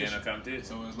competition. ain't no competition.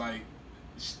 So it's like,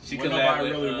 She wasn't collabed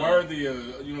nobody with, really worthy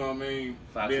of, you know what I mean,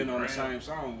 Foxy being on the Brown. same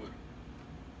song with her.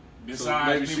 So Besides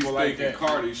maybe she's people like thinking that.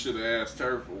 Cardi should have asked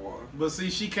her for one. But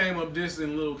see, she came up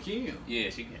dissing Lil Kim.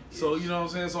 Yeah, she can. So you know what I'm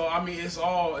saying. So I mean, it's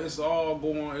all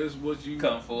going. It's what you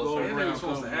Come full go circle. And they around. were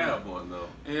supposed to come have around. one though.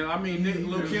 And I mean, Yeah,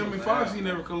 Lil yeah, Kim and yeah. Foxy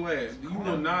never collabed. You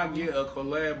will not get a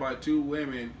collab by 2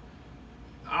 women.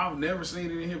 I've never seen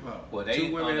it in hip hop. Well, they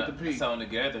 2 women on at the peak. song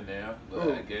together now, but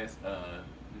Who? I guess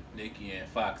Nicki and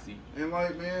Foxy. And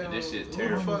like, man, And this shit who the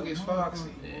terrible. fuck is Foxy?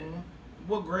 Yeah.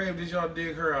 What grave did y'all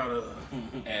dig her out of?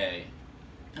 Hey,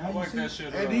 I like that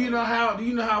shit. And do you know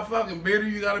how fucking bitter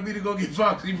you gotta be to go get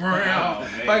Foxy Brown?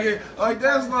 Oh, man. like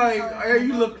that's like, hey,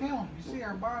 you look. You see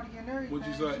her body and everything. What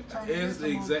you say? She turned It's into a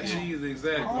exact. little She's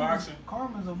exact. Foxy?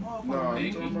 Carmen's a motherfucker. No, Nicki.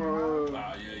 you talking about.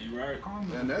 Oh, yeah, you right.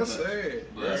 Carmen's And that's sad.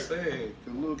 But- That's sad.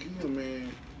 Cause Lil Kim,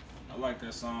 man, I like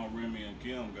that song Remy and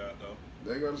Kim got though.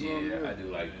 they got a song. yeah, together. I do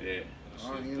like that.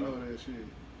 I didn't even know that shit.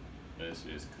 That's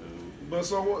just cool. But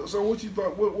so what you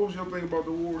thought? What was your thing about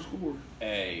the war score?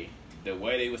 Hey, the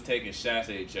way they was taking shots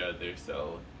at each other,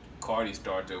 so Cardi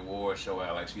started the award show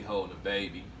out like she holding a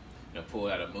baby and pulled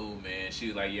out a movement. She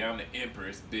was like, "Yeah, I'm the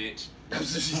Empress, bitch."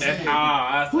 That's what she That's said. how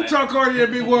I was Who like, taught Cardi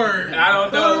that big word? I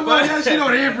don't know, But but she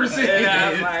know the Empress is. And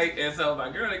I was like, and so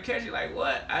my girl that catch you like,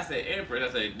 what? I said Empress.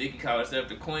 I said Nicki called herself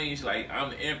the queen. She's like,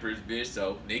 I'm the Empress, bitch.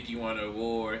 So Nicki won the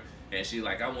award, and she's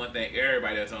like, I want to thank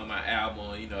everybody that's on my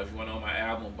album. You know, if you want on my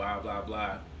album, blah blah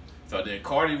blah. So then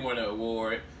Cardi won the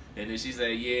award, and then she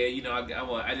said, yeah, you know,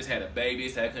 I just had a baby,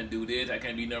 so I couldn't do this. I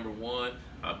couldn't be #1.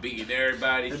 I'm beating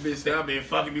everybody. That bitch said, I've been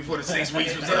fucking before the 6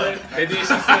 weeks was up. And then she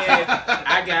said,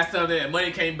 I got something that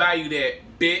money can't buy you that,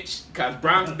 bitch. Cause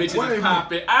Bronx bitches Wait a is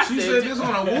popping. She said this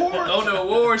on awards? on the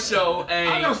award show. I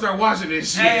And gotta start watching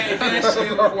this shit. Hey, that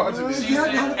shit- start watching this She shit.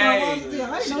 said, hey.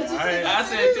 I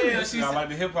said, damn. She I said, like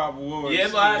the hip hop awards. yeah,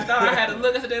 so I thought I had to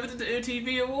look. I said, was it the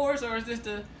MTV Awards or is this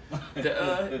the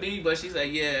me? But she's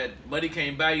like, yeah, money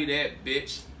can't buy you that,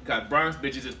 bitch. Cause Bronx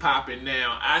bitches is popping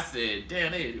now. I said,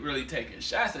 damn, they really taking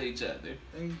shots at each other.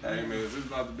 Hey man, is this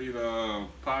about to be the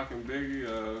Pac and Biggie,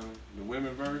 the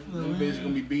women version? Them bitches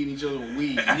gonna be beating each other with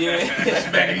weed. Yeah.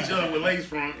 Smacking each other with lace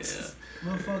fronts.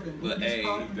 Motherfucking But hey,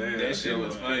 Damn, that shit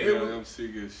was funny. It was- MC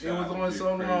get It was shot. only Be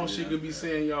so long crazy, she could be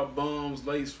saying y'all bums,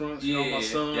 lace fronts, y'all my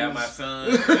sons. Yeah, my son.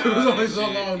 It was only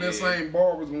so long that same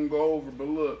bar was gonna go over. But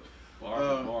look,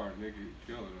 Bar, Nicki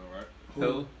kill her though, right?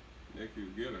 Who? Nicki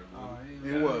would get her. Oh,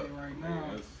 In what? Right now.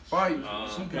 That's fight. She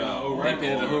Yeah, got who They right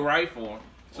pinned for who her. right for him.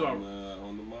 So,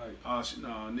 on the mic.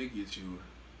 no, Nicki chew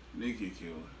her. Nicki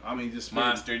kill her. I mean, just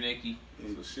Monster Nicki.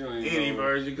 So she don't even any know.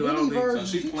 version. Cause I Any don't think version.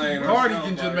 So she's playing Cardi herself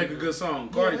can just by make a her. good song.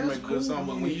 Cardi can that's make a good cool, song,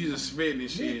 but when yeah. you just spitting and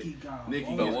shit, Nicki got Nicki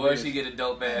balls. But gets what if best. she get a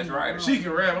dope ass writer? She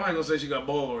can rap. I ain't gonna say she got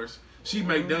bars. She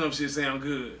make dumb shit sound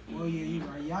good. Oh yeah, you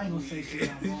right. Y'all ain't gonna say she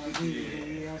got bars.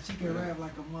 Yeah, she can rap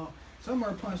like a mother. Some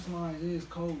of her punchlines is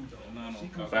cold though. No, She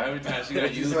no, can- But every time she gonna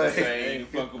use She's the like, same ain't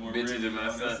fucking with bitches Remy in my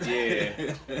on son. this.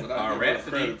 Yeah. But I give her Rhapsody.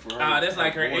 credit for her- That's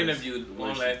like her voice, interview. the One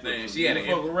way she last puts thing. her She had You an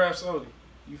fuck with Rhapsody.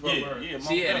 You fuck with Yeah, her.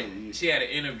 yeah, she had an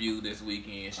interview this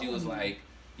weekend. She was like,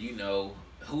 you know,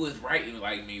 who is writing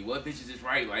like me? What bitches is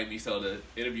writing like me? So the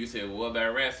interview said, well, what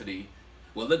about Rhapsody?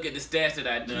 Well, look at the stats that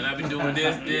I done. I've been doing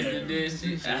this, and this. She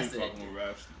I ain't said, fucking with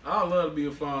Rhapsody. I love to be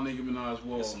a fly on Nicki Minaj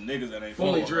wall. There's some niggas that ain't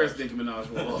Fully fucking dressed with Nicki Minaj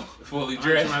wall. fully I'm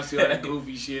trying to dressed. see all that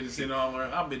goofy shit and sitting all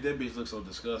around. I bet that bitch looks so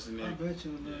disgusting. I Man. bet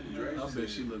you. I bet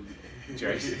she look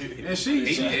Drake. And she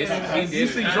He did. you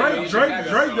see Drake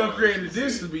done created the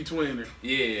distance between her.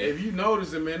 Yeah. If you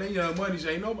notice it, man, that Young Money shit,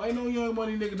 ain't no Young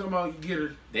Money nigga talking about get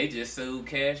her. They just sued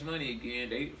Cash Money again.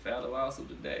 They filed a lawsuit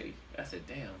today. I said,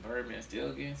 damn, Birdman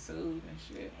still getting sued and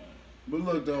shit. But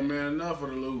look though, man, enough of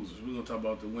the losers. We're gonna talk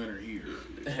about the winner here.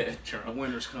 The Trump.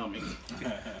 winner's coming.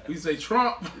 We say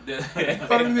Trump. The-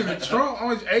 Fuck nigga Trump.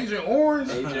 Orange, Agent Orange.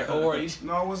 Agent Orange.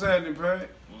 No, what's happening, Pat?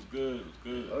 Was good. Was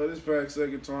good. This Pat's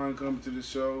second time coming to the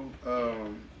show.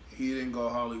 He didn't go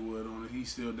Hollywood on it.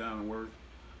 He's still down to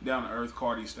earth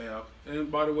Cardi style.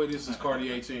 And by the way, this is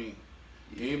Cardi 18.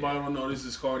 Anybody don't know this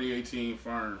is Cardi 18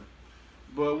 firm.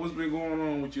 But what's been going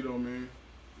on with you though, man?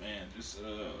 Man, just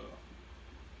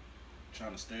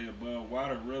trying to stay above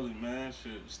water, really, man.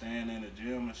 Shit, staying in the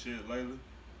gym and shit lately.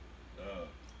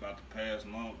 About the past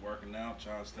month, working out,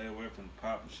 trying to stay away from the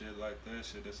pop and shit like that.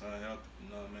 Shit that's unhealthy, you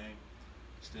know what I mean?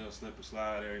 Still slip and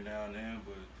slide every now and then,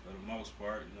 but for the most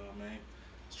part, you know what I mean?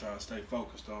 Just trying to stay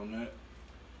focused on that.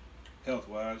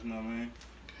 Health-wise, you know what I mean?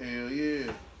 Hell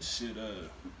yeah. Shit,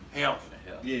 Health.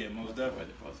 yeah, most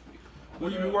definitely. Where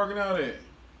you be working out at?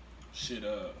 Shit,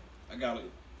 I got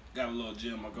a little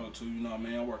gym I go to, you know what I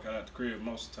mean? I work out at the crib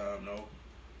most of the time, though.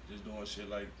 Just doing shit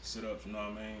like sit-ups, you know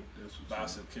what I mean?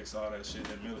 Bicep kicks, all that shit,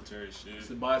 that military shit. It's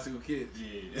the bicycle kids.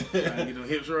 Yeah. Trying to get them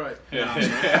hips right. Nah,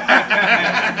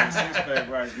 man. Six-pack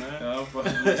right, man. I'm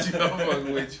fucking with you. I'm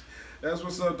fucking with you. That's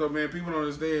what's up, though, man. People don't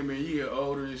understand, man. You get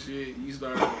older and shit. You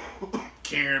start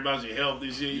caring about your health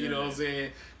and shit, you know what I'm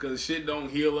saying? Because shit don't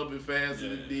heal up as fast as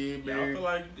it did, man. Yeah, I feel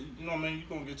like, you know what I mean, you're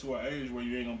going to get to an age where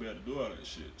you ain't going to be able to do all that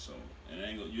shit. So, and you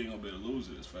ain't going to be able to lose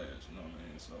it as fast, you know what I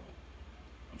mean? So,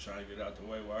 I'm trying to get out the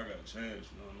way where I got to change,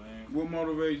 you know what I mean? What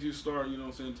motivates you to start, you know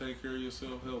what I'm saying, take care of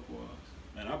yourself health-wise?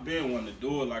 Man, I've been wanting to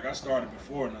do it. Like, I started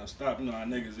before and I stopped. You know how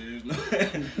niggas is.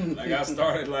 Like, I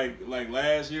started, like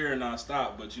last year and I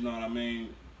stopped. But, you know what I mean?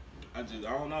 I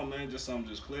don't know, man. Just something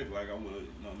just clicked. Like, I want to, you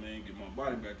know what I mean, get my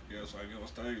body back together so I get on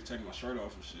stage, take my shirt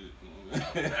off and shit. You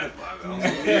know?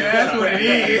 Yeah, that's what it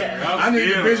is.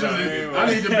 I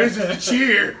need the bitches to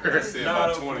cheer.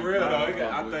 Nah, for real, though.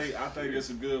 I think it's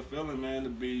a good feeling, man, to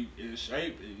be in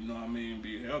shape and, you know what I mean,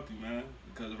 be healthy, man.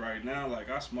 Because right now, like,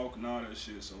 I smoke and all that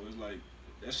shit, so it's like,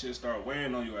 that shit start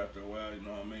weighing on you after a while, you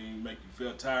know what I mean? Make you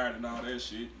feel tired and all that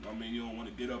shit. You know what I mean? You don't want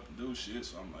to get up and do shit,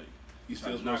 so I'm like, you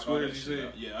still smoke squares, you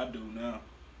said? Yeah, I do now.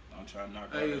 I'm trying to knock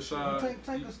out Hey, that shit.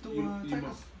 Take us through take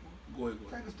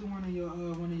us through one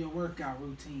of your workout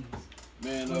routines.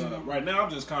 Man, right now I'm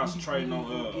just concentrating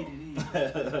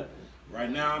on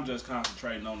right now I'm just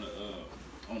concentrating on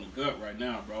the gut right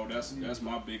now, bro. That's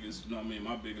my biggest, you know what I mean,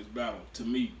 my biggest battle to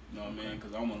me, you know what I mean,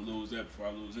 because I want to lose that before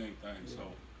I lose anything. So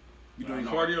you doing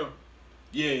cardio?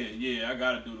 Yeah, I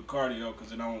gotta do the cardio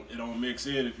because it don't mix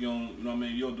in if you don't, you know what I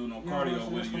mean. You don't do no cardio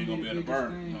with it, you ain't gonna be able to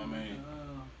burn. You know what I mean?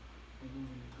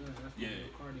 Yeah.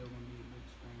 Cardio gonna be a big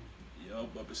thing. Yeah,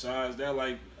 but besides that,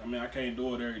 like, I mean, I can't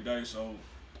do it every day. So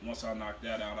once I knock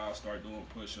that out, I'll start doing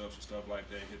push-ups and stuff like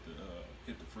that.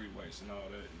 Hit the free weights and all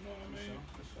that. You know what I mean?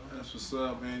 That's what's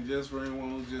up, man. Just for anyone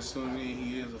who's just tuning in,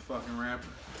 he is a fucking rapper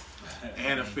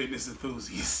and a fitness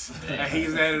enthusiast. And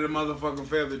he's added a motherfucking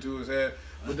feather to his hat.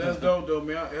 But that's dope, though,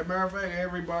 man. As a matter of fact,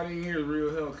 everybody in here is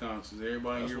real health conscious.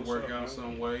 Everybody in here work out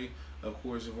some way. Of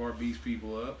course, if our beats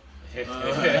people up.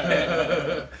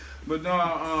 But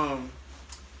no,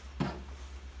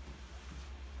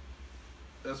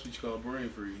 that's what you call brain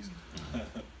freeze.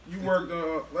 You worked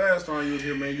last time you was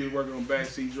here, man. You was working on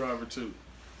Backseat Driver 2.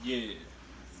 Yeah.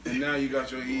 And now you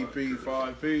got your EP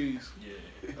 5 Ps.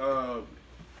 Yeah.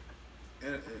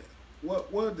 And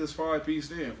what does 5 P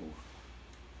stand for?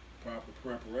 Proper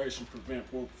preparation, prevent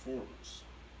poor performance.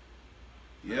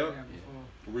 Yep.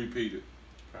 Repeat it.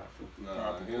 Proper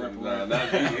He preparation.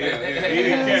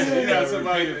 didn't catch it. You got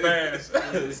somebody to fast.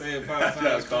 Say it 5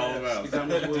 times. Call him out. He's how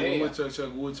much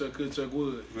woodchuck could chuck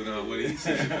wood. But what he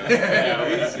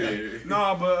said.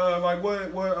 No, but like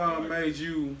what made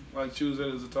you like choose that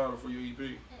as a title for your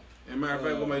EP? And matter of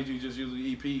fact, what made you just use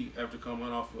the EP after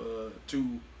coming off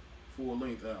 2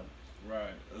 full-length albums?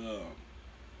 Right.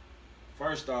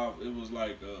 First off, it was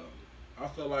like I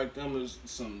feel like them is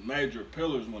some major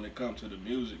pillars when it comes to the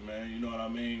music, man. You know what I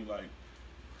mean? Like,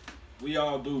 we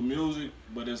all do music,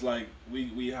 but it's like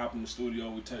we hop in the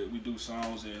studio, we do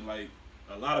songs, and like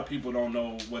a lot of people don't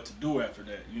know what to do after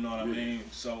that. You know what I mean?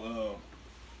 So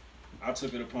I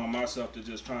took it upon myself to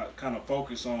just try kind of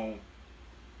focus on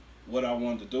what I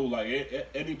wanted to do. Like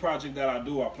any project that I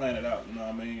do, I plan it out. You know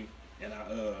what I mean? And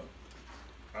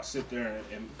I sit there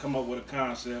and come up with a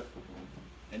concept,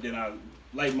 and then I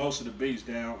lay most of the beats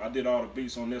down. I did all the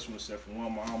beats on this one except for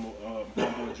one. My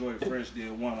homeboy Joy Fresh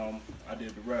did one of them. I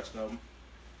did the rest of them.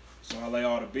 So I lay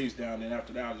all the beats down, then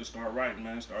after that I just start writing,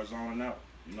 man, start zoning out.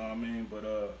 You know what I mean? But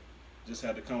just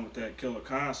had to come with that killer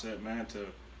concept, man, to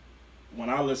when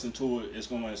I listen to it, it's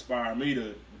gonna inspire me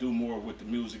to do more with the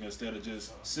music instead of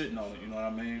just sitting on it, you know what I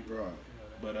mean? Right.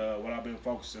 But what I've been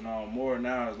focusing on more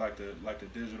now is like the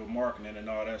digital marketing and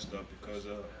all that stuff, because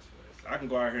I can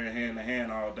go out here hand to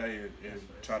hand all day and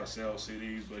try to sell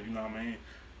CDs, but you know what I mean?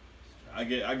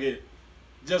 I get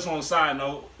just on a side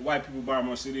note, white people buy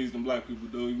more CDs than black people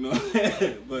do, you know.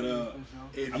 But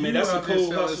If I mean, you that's a out there cool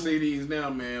selling hustle. CDs now,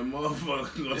 man,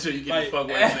 motherfucker, gonna tell you get Like- the fuck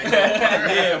away from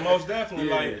that. yeah, most definitely.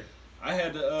 Yeah. Like I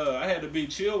had to be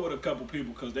chill with a couple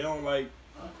people because they don't like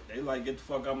get the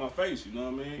fuck out my face, you know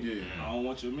what I mean? Yeah. I don't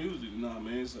want your music, you know what I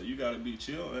mean? So you gotta be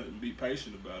chill and be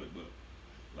patient about it. But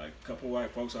like a couple white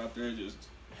folks out there just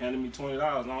handed me $20.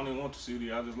 I don't even want the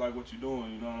CD. I just like what you're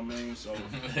doing, you know what I mean? So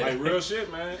like real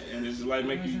shit, man. And it's just like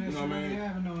make you know what I mean?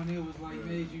 And it was like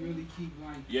made you really keep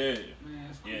like, Yeah. man,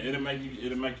 that's Yeah, crazy.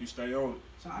 it'll make you stay on it.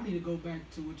 So I need to go back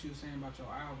to what you were saying about your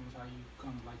albums, how you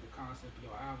come like the concept of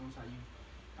your albums, how you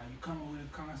come up with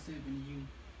a concept and you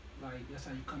like that's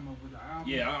how you come up with the album.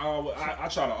 Yeah, I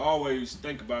try to always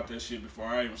think about that shit before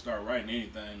I even start writing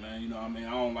anything, man. You know what I mean?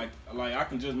 I don't like I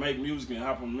can just make music and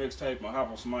hop on a mixtape or hop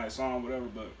on somebody's song, whatever,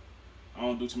 but I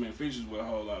don't do too many features with a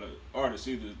whole lot of artists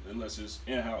either, unless it's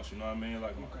in-house, you know what I mean?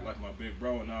 Like my big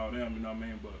bro and all them, you know what I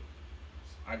mean? But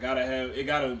it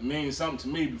gotta mean something to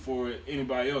me before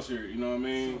anybody else hear it, you know what I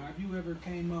mean? So have you ever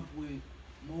came up with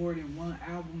more than one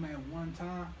album at one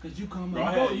time? Cause you come Bro,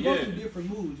 up, you go yeah. through different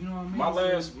moods, you know what I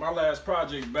mean? My last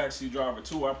project, Backseat Driver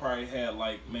 2, I probably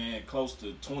had close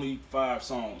to 25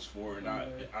 songs for it, and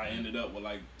I ended up with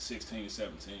 16,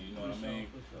 17, you know what I mean?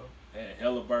 For sure. Had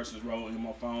hella verses wrote in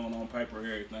my phone, on paper,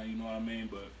 everything, you know what I mean?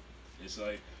 But it's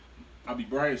like, I be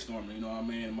brainstorming, you know what I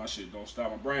mean? And my shit don't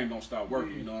stop, my brain don't stop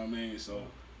working, you know what I mean? So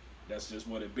that's just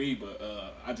what it be. But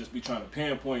I just be trying to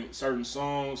pinpoint certain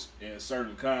songs and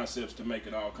certain concepts to make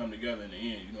it all come together in the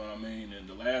end, you know what I mean? And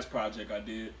the last project I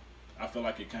did, I feel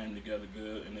like it came together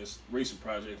good. And this recent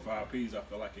project, 5Ps, I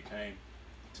feel like it came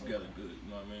together good, you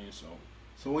know what I mean?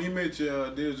 So when you met your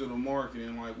digital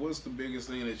marketing, what's the biggest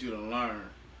thing that you done learned?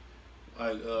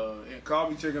 And I'll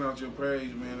be checking out your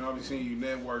page, man. I'll be seeing you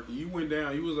networking. You went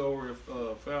down. You was over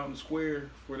at Fountain Square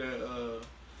for that.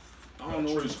 I don't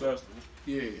know what Truce it's Festival.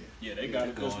 Yeah. Yeah, they got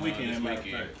it this going on weekend, this matter of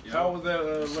weekend. fact. Yeah. How was that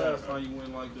last time you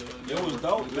went It was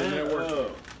dope, the man.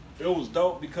 networking? It was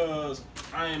dope because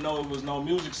I didn't know it was no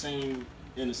music scene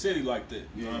in the city like that.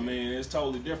 You know what I mean? It's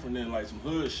totally different than some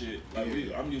hood shit.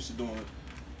 I'm used to doing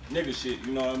nigga shit,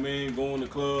 you know what I mean? Going to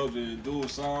clubs and do a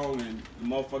song and the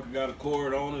motherfucker got a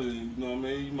chord on it and you know what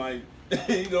I mean? You might,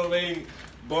 you know what I mean?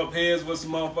 Bump heads with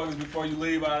some motherfuckers before you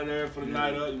leave out of there for the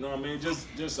night up, you know what I mean?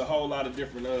 Just a whole lot of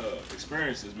different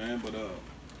experiences, man. But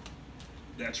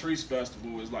that Trees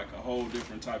Festival is like a whole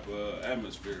different type of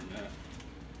atmosphere, man.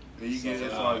 And you get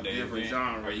different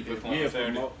genres. Are you performing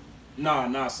Saturday? Nah,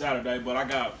 not Saturday, but I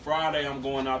got Friday. I'm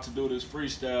going out to do this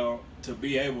freestyle to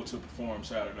be able to perform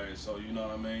Saturday. So you know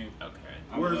what I mean. Okay.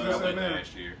 Where's this I went at now?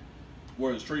 last year.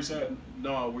 Where's Trees at?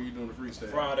 No, where you doing the freestyle?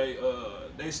 Friday.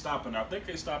 They stopping. I think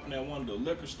they stopping at one of the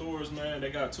liquor stores, man. They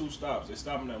got 2 stops. They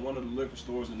stopping at one of the liquor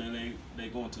stores, and then they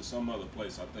going to some other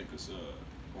place. I think it's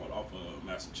going off of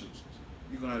Massachusetts.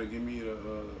 You gonna have to give me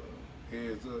the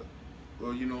heads up.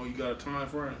 Well, you know, you got a time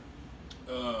frame.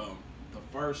 The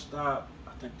first stop,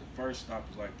 I think the first stop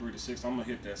is 3 to 6. I'm gonna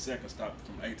hit that second stop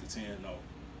from 8 to 10 though.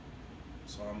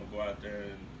 So I'm gonna go out there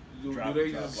and Do drop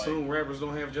they just assume rappers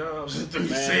don't have jobs? 3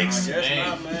 to Man, 6. I guess Man.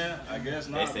 not, man. I guess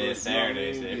They not. said but, you know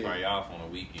Saturday, so what I they mean? probably off on the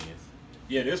weekends.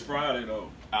 Yeah, this Friday though.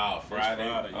 Oh, This Friday?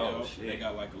 Oh, yeah. shit. They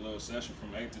got a little session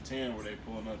from 8 to 10 where they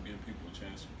pulling up, giving people a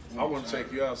chance. I want to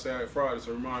check you out Saturday, Friday,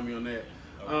 so remind me on that.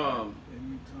 Okay.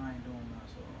 And me too, I ain't doing that,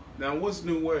 so. Now, what's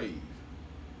New Wave?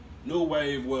 New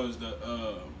Wave was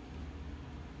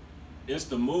it's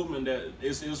the movement that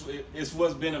it's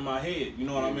what's been in my head. You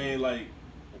know what I mean? Like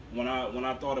when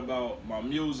I thought about my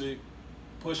music,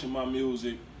 pushing my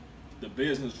music, the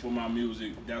business for my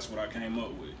music, that's what I came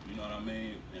up with. You know what I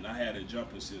mean? And I had it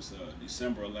jumping since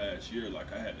December of last year.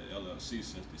 Like I had the LLC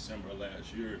since December of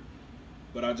last year.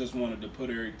 But I just wanted to put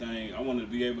everything. I wanted to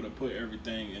be able to put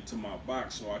everything into my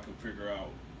box so I could figure out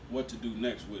what to do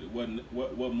next with it,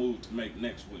 what move to make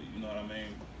next with it. You know what I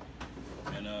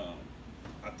mean? And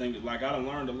I think I done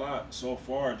learned a lot so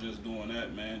far just doing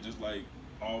that, man. Just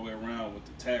all the way around with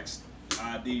the tax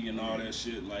ID and all that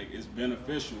shit. It's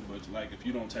beneficial, but if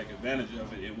you don't take advantage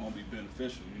of it, it won't be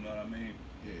beneficial. You know what I mean?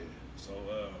 Yeah. So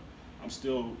I'm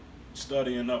still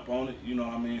studying up on it. You know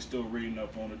what I mean? Still reading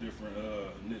up on the different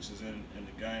niches in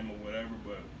the game or whatever.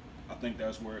 But I think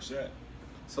that's where it's at.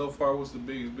 So far, what's the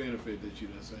biggest benefit that you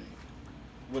done seen?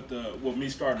 With me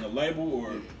starting a label,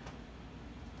 or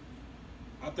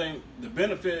I think the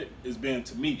benefit is been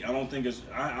to me. I don't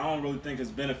really think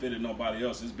it's benefited nobody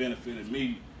else. It's benefited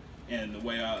me, and the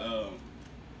way I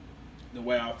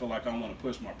feel like I want to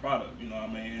push my product. You know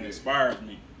what I mean? It inspires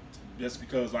me. Just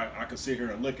because I can sit here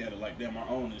and look at it like, damn, I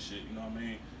own this shit. You know what I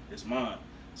mean? It's mine.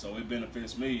 So it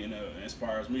benefits me and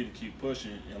inspires me to keep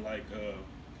pushing. And like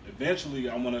eventually,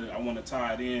 I wanna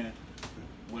tie it in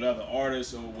with other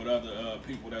artists or with other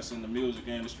people that's in the music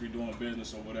industry doing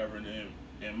business or whatever.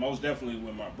 And most definitely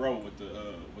with my bro with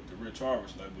the Rich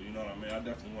Harvest label. You know what I mean? I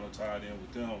definitely want to tie it in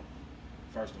with them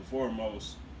first and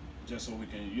foremost, just so we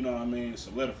can, you know what I mean,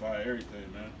 solidify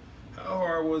everything, man. How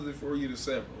hard was it for you to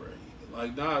separate?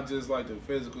 Like, not just like the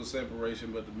physical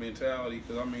separation, but the mentality.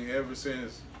 Because I mean, ever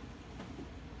since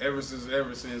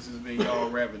it's been y'all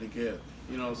rapping together.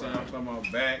 You know what I'm saying? I'm talking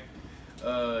about back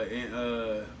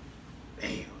and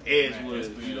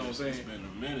Edgewood. You know what I'm saying? It's been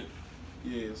a minute.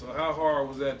 Yeah. So how hard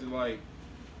was that to like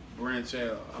branch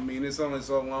out? I mean, it's only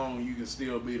so long you can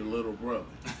still be the little brother.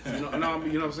 You know, no, I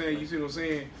mean, you know what I'm saying? You see what I'm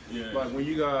saying? Yeah. Like when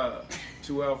you got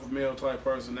two alpha male type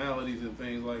personalities and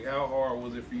things, like how hard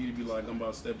was it for you to be like, I'm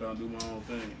about to step out and do my own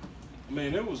thing? I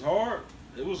mean, it was hard.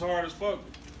 It was hard as fuck.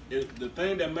 The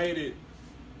thing that made it,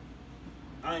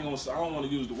 I don't want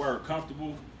to use the word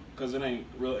comfortable because it ain't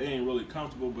really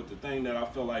comfortable. But the thing that I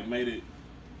feel like made it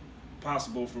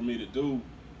possible for me to do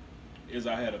is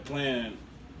I had a plan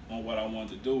on what I wanted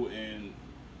to do, and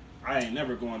I ain't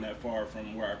never going that far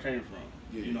from where I came from.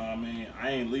 Yeah. You know what I mean?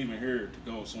 I ain't leaving here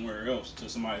to go somewhere else, to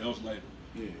somebody else later.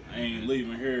 Yeah. I ain't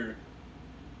leaving here.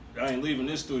 I ain't leaving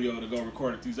this studio to go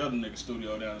record at these other niggas'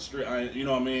 studio down the street. You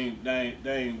know what I mean? They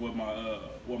ain't what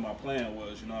my plan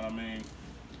was. You know what I mean?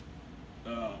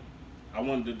 I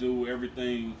wanted to do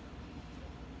everything.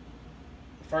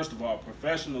 First of all,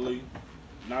 professionally,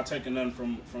 not taking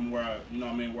nothing from where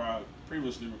I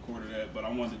previously recorded at, but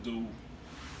I wanted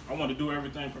to do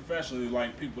everything professionally,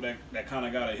 like people that kind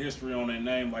of got a history on their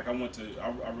name. Like I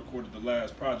recorded the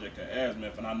last project at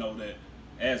Asmith, and I know that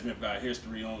Asmith got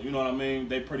history on, you know what I mean?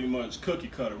 They pretty much cookie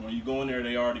cutter. When you go in there,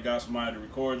 they already got somebody to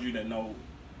record you that know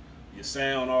your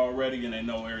sound already, and they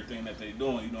know everything that they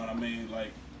doing, you know what I mean?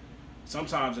 Like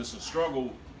sometimes it's a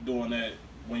struggle doing that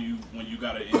when you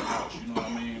got it in-house, you know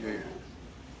what I mean?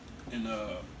 And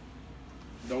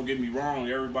don't get me wrong,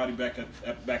 everybody back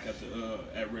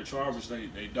at Rich Harvest,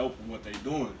 they dope with what they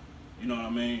doing, you know what I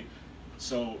mean?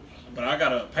 So, but I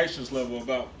got a patience level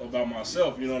about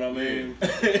myself, you know what I mean?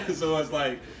 So it's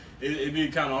like it'd be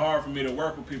kind of hard for me to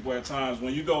work with people at times.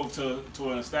 When you go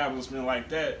to an establishment like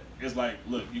that, it's like,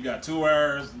 look, you got 2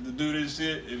 hours to do this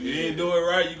shit. If you ain't do it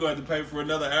right, you're going to have to pay for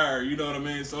another hour, you know what I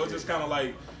mean? So it's just kind of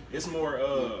like, it's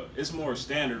more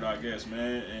standard, I guess,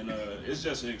 man. And it's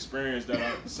just an experience that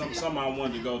something I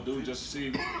wanted to go do just to see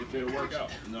if it'll work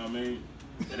out, you know what I mean?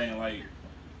 It ain't like,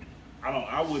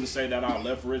 I wouldn't say that I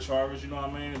left Rich Harvest, you know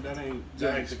what I mean? That ain't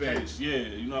the case. Yeah,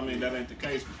 you know what I mean? That ain't the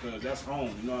case because that's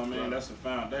home, you know what I mean? Right. That's the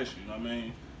foundation, you know what I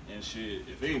mean? And shit,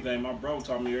 if anything, my bro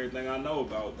taught me everything I know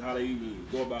about how they even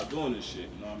go about doing this shit,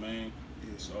 you know what I mean?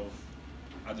 Yeah. So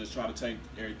I just try to take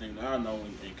everything that I know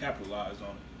and capitalize on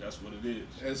it. That's what it is.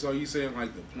 And so you saying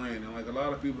like the plan, and like a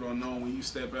lot of people don't know when you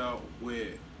step out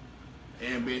with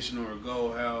ambition or a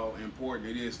goal, how important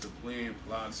it is to plan,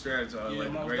 plot, strategize. Yeah,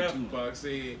 like the great Tupac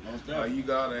said, you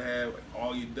gotta have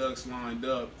all your ducks lined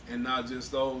up, and not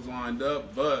just those lined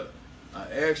up, but an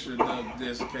extra duck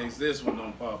just in case this one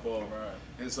don't pop off. Right.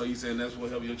 And so you saying that's what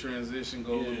helped your transition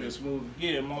go a little bit smoother?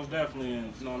 Yeah, most definitely.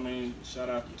 And you know what I mean? Shout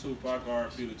out to Tupac,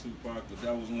 RIP to Tupac, but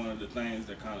that was one of the things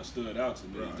that kind of stood out to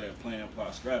me, is that plan,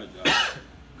 plot, strategize.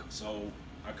 So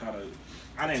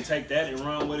I didn't take that and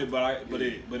run with it,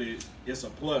 but it's a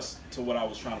plus to what I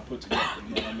was trying to put together.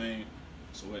 You know what I mean?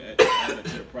 So it added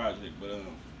to the project. But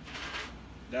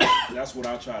that's what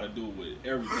I try to do with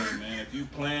everything, man. If you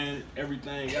plan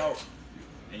everything out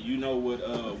and you know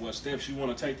what steps you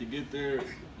want to take to get there,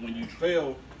 when you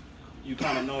fail, you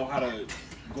kind of know how to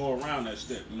go around that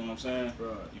step. You know what I'm saying?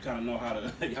 Right. You kind of know how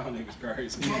to. Y'all niggas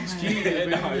crazy. That's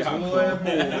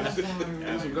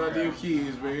some goddamn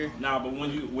kids, man. Nah, but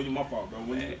when you my fault, bro.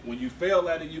 When you fail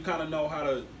at it, you kind of know how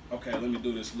to. Okay, let me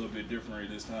do this a little bit differently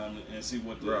this time and see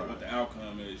what the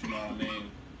outcome is. You know what I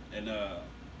mean? And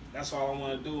that's all I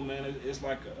want to do, man. It's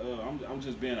like I'm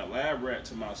just being a lab rat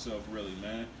to myself, really,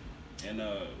 man. And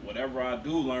whatever I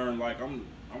do learn, like I'm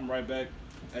right back.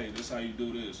 Hey, this how you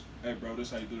do this. Hey, bro,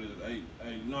 this how you do this. Hey,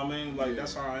 you know what I mean? Like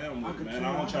that's how I am with it, man.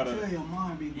 I don't try to. Tell your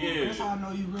mind be going. That's how I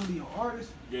know you really an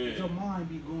artist. Yeah. Your mind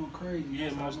be going crazy. Yeah,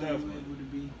 that's most definitely. Able to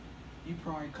be you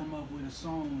probably come up with a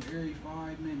song every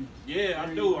 5 minutes. Yeah,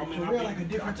 I do. I mean, for real, like a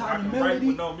different type of I can write melody.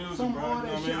 with no music, Some bro. all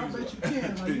that You shit, know I what I mean? bet you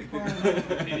can. Like you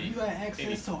probably like, you got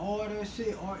access to all that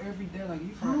shit all every day. Like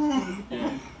you probably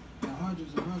got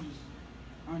hundreds of songs.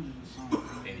 Man.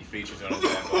 Any features on the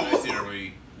album? I see her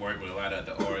really work with a lot of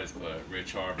the artists, but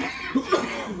Rich Harvey.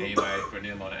 Anybody for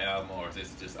them on the album, or is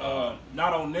this just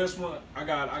not on this one? I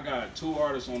got 2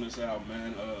 artists on this album,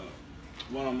 man.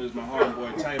 One of them is my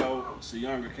homeboy Tato. It's a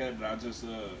younger cat that I just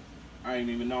I ain't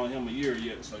even known him a year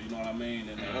yet, so you know what I mean.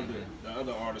 And the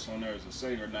other artist on there is a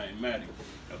singer named Maddie.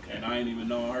 Okay. And I ain't even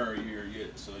known her a year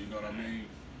yet, so you know what I mean.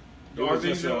 Are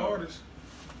these your artists?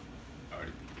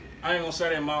 I ain't gonna say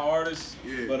they're my artists,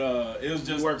 but it was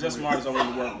just some artists I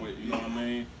wanted to work with, you know what I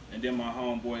mean? And then my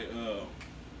homeboy,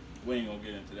 we ain't gonna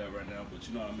get into that right now, but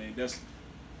you know what I mean? That's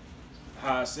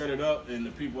how I set it up, and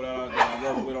the people that I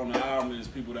work with on the album is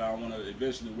people that I want to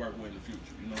eventually work with in the future,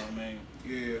 you know what I mean?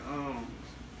 Yeah,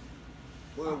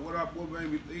 what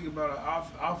made me think about it,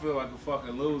 I feel like a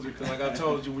fucking loser, because like I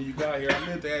told you when you got here, I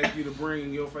meant to ask you to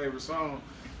bring your favorite song.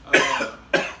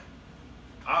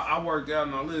 I worked out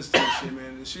and I listened to this shit,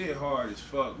 man. The shit hard as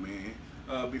fuck,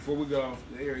 man. Before we go off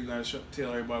the air, you gotta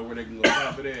tell everybody where they can go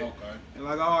cop it at. Okay. And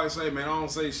like I always say, man, I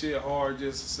don't say shit hard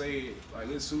just to say it. Like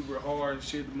it's super hard and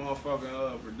shit. The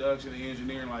motherfucking production and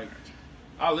engineering, like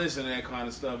I listen to that kind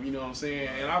of stuff. You know what I'm saying?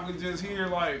 And I could just hear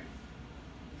like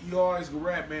you always can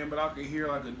rap, man, but I could hear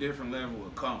like a different level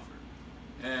of comfort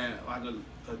and like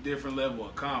a different level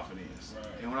of confidence.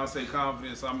 Right. And when I say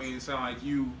confidence, I mean it sound like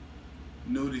you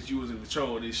knew that you was in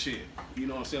control of this shit. You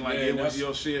know what I'm saying? Like it was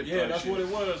your shit. Yeah, that's shit. what it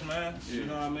was, man. Yeah. You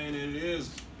know what I mean? It is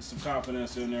some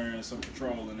confidence in there and some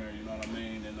control in there, you know what I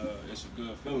mean? And it's a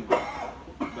good feeling.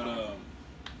 But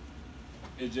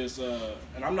it just,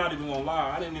 and I'm not even gonna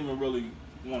lie, I didn't even really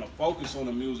want to focus on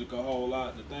the music a whole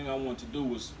lot. The thing I wanted to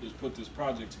do is put this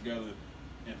project together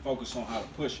and focus on how to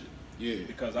push it. Yeah.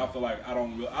 Because I feel like I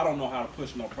don't know how to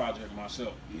push no project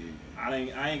myself. Yeah. I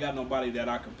ain't got nobody that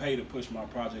I can pay to push my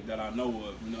project that I know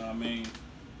of. You know what I mean?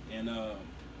 And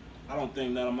I don't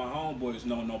think none of my homeboys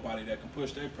know nobody that can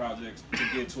push their projects to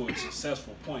get to a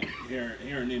successful point here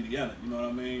in Indiana. You know what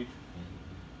I mean?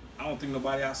 I don't think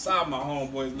nobody outside my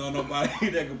homeboys know nobody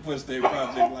that can push their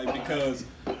project. Like, because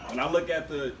when I look at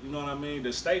the, you know what I mean,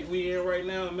 the state we in right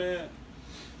now, man,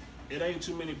 it ain't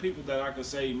too many people that I can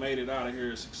say made it out of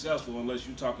here successful unless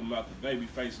you talking about the baby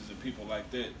faces and people like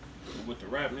that. But with the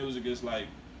rap music, it's like,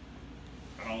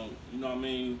 I don't, you know what I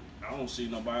mean? I don't see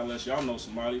nobody unless y'all know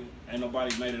somebody. Ain't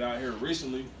nobody made it out here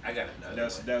recently. I got another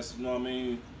one. That's you know what I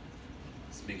mean?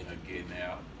 Speaking of getting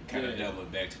out, kind of doubling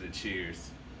back to the cheers.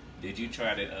 Did you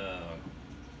try to,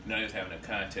 just having a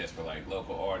contest for like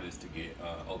local artists to get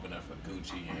open up for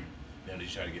Gucci, and then did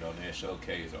you try to get on that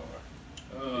showcase,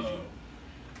 or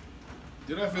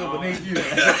did I feel beneath you? Nah,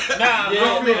 I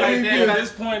don't feel like that. At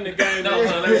this point in the game, No,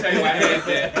 let me tell you why I had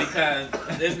that.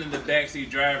 Because listening to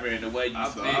Backseat Driver and the way you I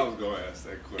spit, thought I was gonna ask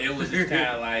that question. it was just kind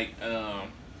of like,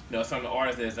 some of the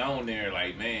artists that's on there,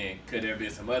 like, man, could there be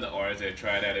some other artists that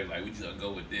tried out? Like, we just gonna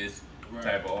go with this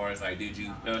type of artist. Like, did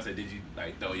you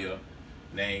like throw your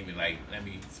name and like, let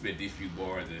me spit these few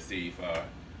bars and see if,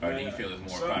 or do you feel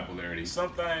it's more popularity?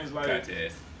 Some things like,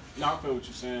 contest. no, I feel what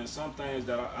you're saying. Some things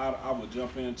that I would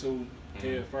jump into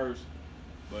head first.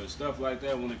 But stuff like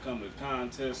that, when it comes to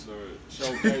contests or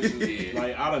showcases,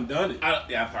 like I done it.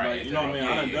 I probably like, you know what I mean?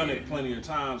 I done it plenty of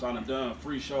times. I done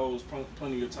free shows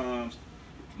plenty of times.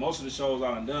 Most of the shows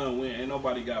I done when ain't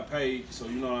nobody got paid, so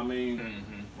you know what I mean.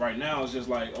 Mm-hmm. Right now it's just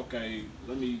like, okay,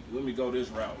 let me go this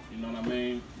route. You know what I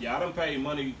mean? Yeah, I done paid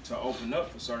money to open up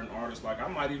for certain artists. Like I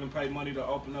might even pay money to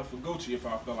open up for Gucci if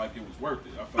I felt like it was worth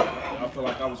it. I felt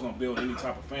like I was gonna build any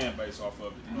type of fan base off of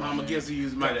it. You know Mama guess he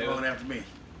used my microphone after me.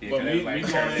 Yeah, but me like,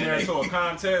 going in there to a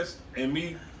contest and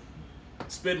me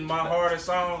spitting my hardest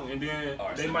song, and then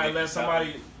they might let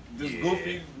somebody just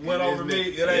goofy went over me.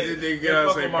 It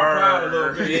fuck with my pride a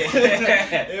little bit.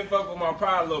 It fuck with my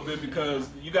pride a little bit because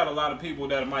you got a lot of people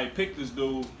that might pick this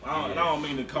dude. I don't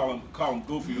mean to call him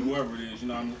goofy or whoever it is. You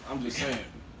know, I'm just saying.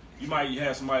 You might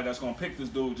have somebody that's gonna pick this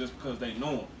dude just because they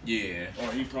know him. Yeah.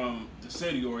 Or he from the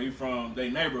city, or he from their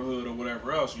neighborhood, or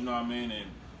whatever else. You know what I mean? And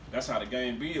that's how the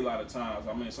game be a lot of times.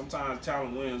 I mean, sometimes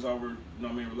talent wins over, you know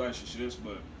what I mean, relationships,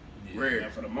 but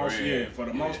for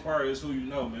the most part, it's who you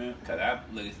know, man. Cause I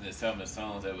listened to some of the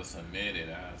songs that was submitted,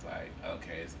 I was like,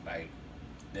 okay, it's like,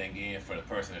 then again, for the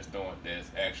person that's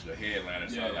actually a headliner,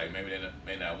 so like maybe they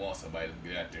may not want somebody to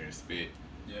get out there and spit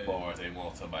bars. They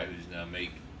want somebody who's gonna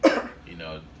make, you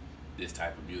know, this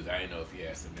type of music. I didn't know if he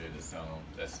had submitted a song.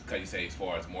 That's because you say as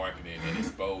far as marketing and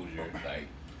exposure, like.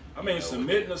 I mean, know,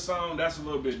 submitting a song, that's a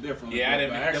little bit different. Yeah, I But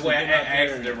didn't. The actually way I getting out there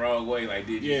asked it the wrong way. Like,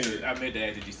 did you? Yeah. I meant to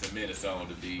ask, did you submit a song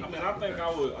to be? I mean, I think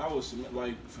I would submit,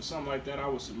 like, for something like that, I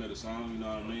would submit a song, you know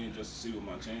what I mean, just to see what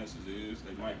my chances is.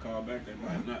 They might call back, they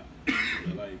might not.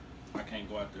 But, like, I can't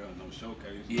go out there on no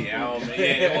showcase. Yeah,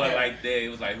 it wasn't like that. It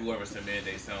was like whoever submitted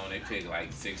their song, they picked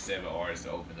like 6, 7 artists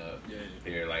to open up. Yeah.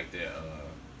 Here like that.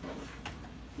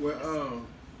 Well,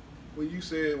 when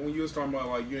you was talking about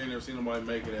like you ain't never seen nobody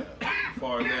make it out, as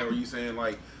far as that, were you saying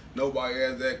like nobody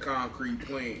has that concrete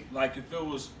plan? Like, if it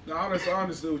was, No, I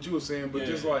understood what you were saying, but Yeah.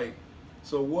 just like,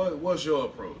 so what's your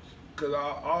approach? Because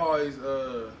I always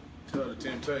tell the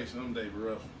Temptations, I'm David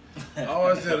Ruffin. I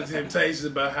always tell the Temptations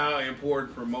about how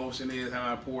important promotion is,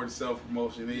 how important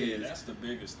self-promotion yeah, is. that's the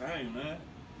biggest thing, man.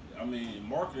 I mean,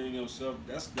 marketing yourself,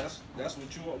 that's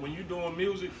what you want. When you're doing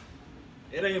music,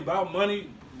 it ain't about money,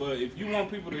 but if you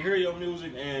want people to hear your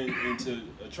music and to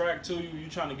attract to you, you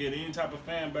trying to get any type of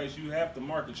fan base, you have to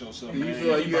market yourself. Do you man.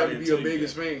 feel like you have to be your Anybody will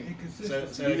biggest tell you fan? And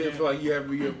consistency. Say You again. feel like you have to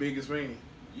be your biggest fan? that.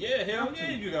 Yeah, hell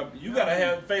yeah, you gotta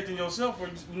have faith in yourself, or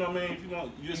you know what I mean.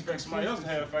 If you expect somebody else to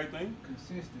have faith in you.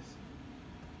 Consistency.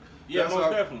 Yeah, That's most how-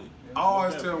 definitely. I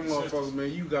always Most tell definitely. motherfuckers,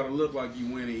 man, you gotta look like you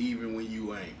winning even when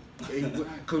you ain't.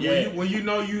 Because Yeah. when you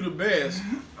know you the best,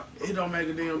 it don't make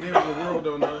a damn difference. The world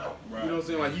don't know. Right. You know what I'm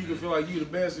saying? Like you can feel like you the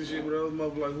best and shit, but other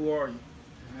motherfuckers like, who are you?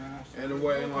 And the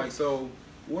way, and like, so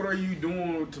what are you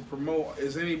doing to promote?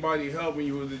 Is anybody helping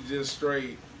you, or is it just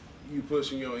straight you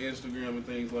pushing your Instagram and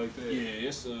things like that? Yeah,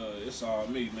 it's all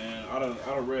me, man. I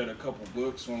done read a couple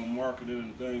books on marketing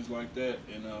and things like that,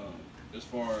 and as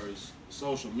far as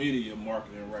social media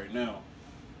marketing right now,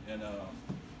 and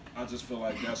I just feel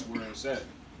like that's where it's at.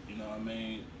 You know what I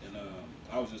mean? And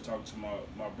I was just talking to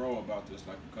my bro about this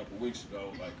like a couple weeks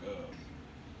ago. Like,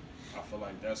 I feel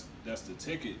like that's the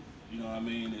ticket. You know what I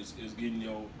mean? Is getting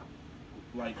your,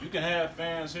 like, you can have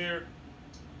fans here,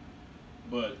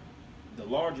 but the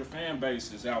larger fan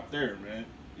base is out there, man.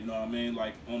 You know what I mean?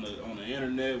 Like on the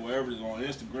internet, wherever it's on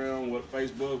Instagram,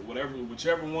 Facebook,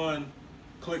 whichever one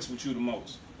clicks with you the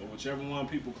most, or whichever one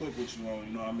people click with you on.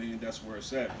 You know what I mean? That's where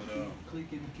it's at. But Keep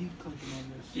clicking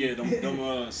on this. yeah,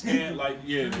 them scan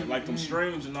like them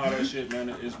streams and all that shit, man,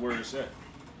 is where it's at.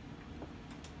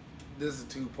 This is a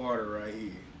two-parter right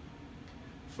here.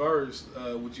 First,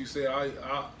 what you said,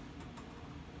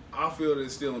 I feel that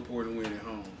it's still important to win at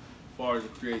home, as far as to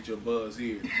create your buzz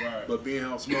here. Right. But being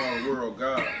how small the world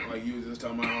got, like you was just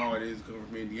talking about how hard it is coming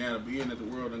from Indiana, being that the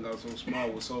world done got so small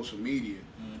with social media,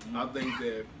 I think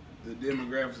that the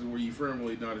demographics of where you from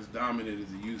really not as dominant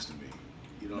as it used to be.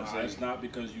 You know what I'm Nah, saying? it's not,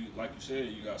 because you, like you said,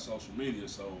 you got social media,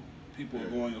 so people Yeah.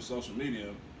 will go on your social media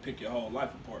and pick your whole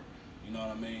life apart. You know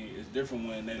what I mean? It's different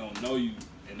when they don't know you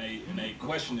and they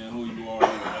questioning who you are,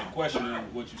 and they questioning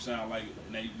what you sound like,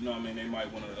 and they, you know what I mean, they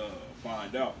might want to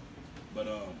find out. But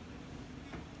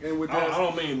And with I that,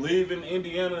 don't mean leaving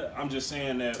Indiana. I'm just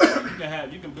saying that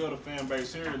you can build a fan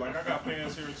base here. Like, I got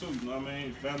fans here too. You know what I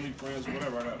mean? Family, friends,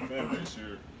 whatever. I got a fan base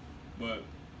here, but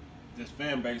this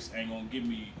fan base ain't gonna get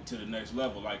me to the next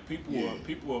level. Like, people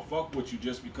will fuck with you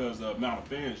just because of the amount of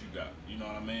fans you got. You know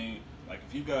what I mean? Like,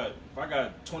 if I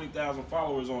got 20,000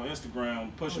 followers on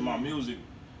Instagram pushing my music,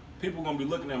 people gonna be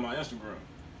looking at my Instagram.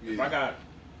 If I got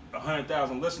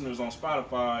 100,000 listeners on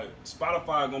Spotify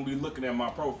gonna be looking at my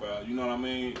profile. You know what I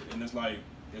mean? And it's like,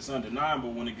 it's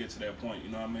undeniable when it gets to that point. You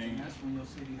know what I mean? And that's when your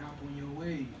city hop on your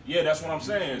wave. Yeah, that's what I'm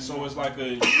saying. So it's like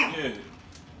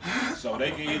so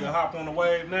they can either hop on the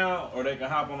wave now, or they can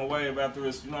hop on the wave after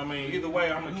it's, you know what I mean? Either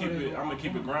way, I'm gonna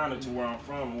keep it grounded to where I'm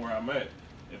from and where I'm at.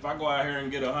 If I go out here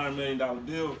and get $100 million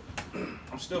deal,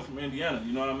 I'm still from Indiana.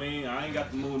 You know what I mean? I ain't got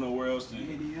to move nowhere else to.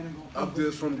 Indiana gonna up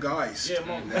this from Geist. Yeah,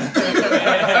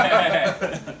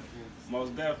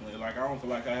 most definitely. Like, I don't feel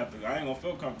like I ain't gonna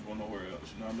feel comfortable nowhere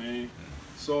else. You know what I mean?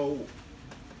 So,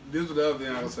 this is the other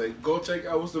thing I would say. Go check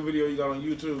out, what's the video you got on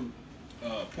YouTube?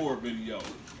 Poor video.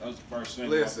 That was the first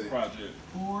single off the Listen. project.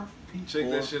 Poor people. Check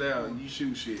that shit out. You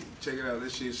shoot shit. Check it out.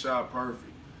 That shit shot perfect.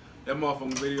 That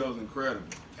motherfucking video is incredible.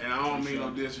 And I don't mean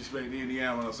no disrespect to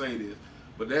Indiana when I say this,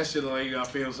 but that shit like you got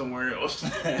filmed somewhere else. You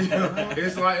know?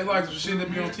 It's like some shit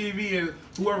that be on TV, and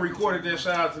whoever recorded that,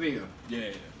 shout out to them. Yeah,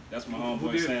 that's my Who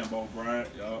homeboy did it? Sambo Bryant.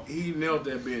 Yo. He nailed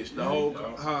that bitch. The whole,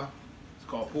 it's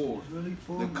called Poor. It's really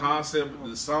for The concept,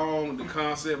 the song, the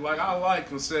concept. Like, I like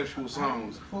conceptual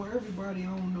songs. For everybody, I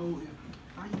don't know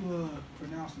how you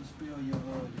pronounce and spell your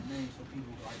name so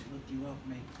people like look you up,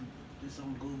 make this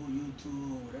on Google,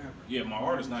 YouTube, or whatever. Yeah, my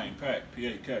artist name Pac,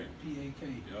 P-A-K. P-A-K.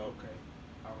 Yo. Okay.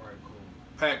 All right, cool.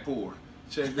 Pack Poor.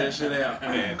 Check that shit out.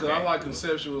 Because I like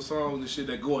conceptual songs and shit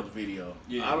that go with the video.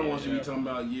 Yeah, I don't want you to yeah. be talking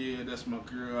about, yeah, that's my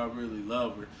girl, I really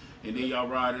love her. and then y'all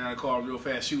riding out of the car real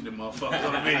fast shooting them motherfuckers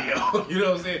on the video. You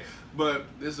know what I'm saying? But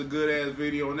it's a good ass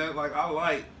video, and that like I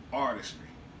like artistry.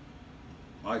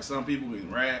 Like some people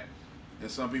can rap,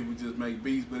 and some people just make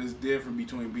beats, but it's different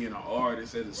between being an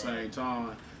artist at the same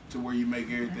time to where you make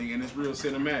everything, and it's real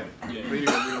cinematic. Yeah.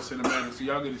 Video real cinematic, so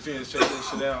y'all get a chance to check that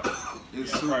shit out.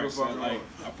 It's super fucking hard.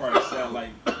 I probably sat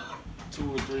like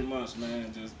 2 or 3 months,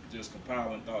 man, just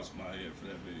compiling thoughts in my head for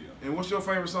that video. And what's your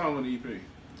favorite song on the EP?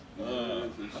 I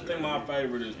think my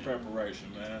favorite is Preparation,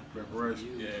 man.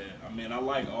 Preparation. Yeah, I mean, I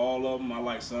like all of them. I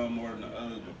like some more than the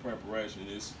others, but Preparation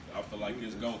is, I feel like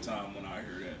it's go time when I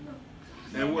hear that.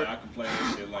 And I can play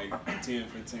that shit like 10,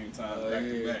 15 times back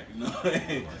to back, you know.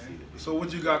 So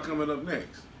what you got coming up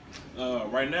next?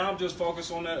 Right now I'm just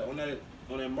focused on that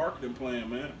marketing plan,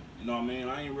 man. You know what I mean?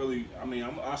 I ain't really,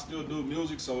 I still do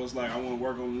music, so it's like I want to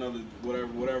work on another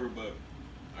whatever, but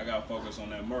I got to focus on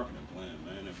that marketing plan,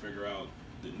 man, and figure out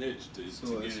the niche to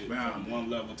get it from one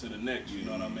level to the next, you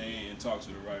know what I mean, and talk to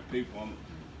the right people. I'm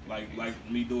like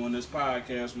me doing this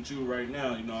podcast with you right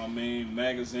now, you know what I mean,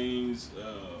 magazines,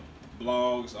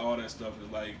 blogs, all that stuff is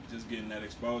like just getting that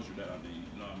exposure that I need,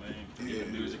 you know what I mean, to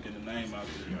get the music and the name out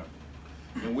there. Yeah.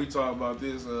 And we talk about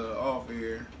this off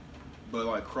air, but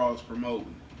like cross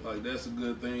promoting. Like that's a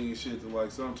good thing and shit. To like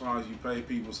sometimes you pay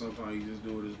people, sometimes you just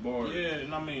do it as bar. Yeah,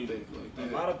 and I mean, like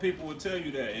a lot of people would tell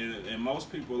you that, and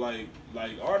most people like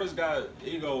artists got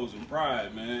egos and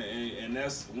pride, man, and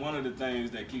that's one of the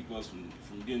things that keep us from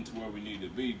getting to where we need to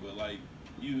be. But like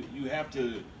you have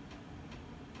to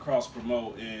cross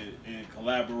promote and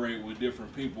collaborate with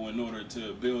different people in order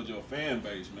to build your fan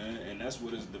base, man. And that's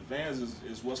what the fans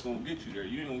is what's gonna get you there.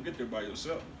 You ain't gonna get there by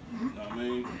yourself. You know what I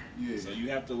mean? Yeah. So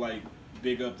you have to like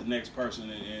big up the next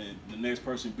person, and the next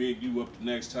person big you up the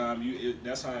next time.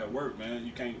 That's how it works, man.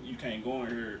 You can't go in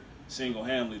here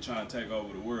single-handedly trying to take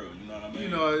over the world. You know what I mean? You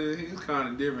know, it's kind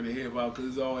of different in hip hop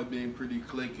because it's always been pretty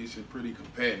cliquish and pretty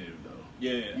competitive, though.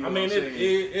 Yeah, you know I mean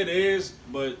it is,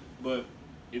 but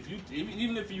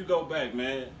even if you go back,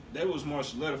 man, they was more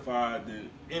solidified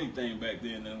than anything back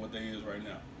then than what they is right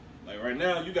now. Like right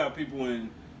now, you got people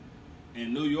in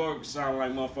New York sound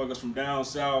like motherfuckers from down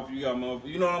south. You got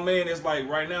you know what I mean? It's like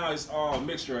right now it's all a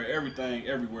mixture of everything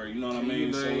everywhere. You know what I mean?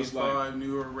 You So name it's 5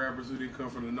 New York rappers who didn't come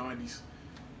from the 90s.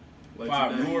 Like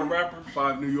 5 New York rappers?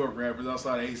 5 New York rappers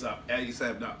outside of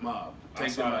ASAP Mob.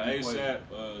 Take them out the ASAP,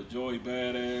 Joey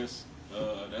Badass.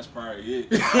 That's probably it.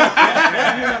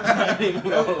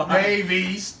 Dave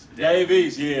East. Dave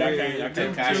East, yeah. I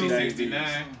can't Tekashi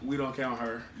 69. We don't count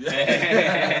her.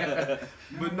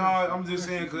 But no, I'm just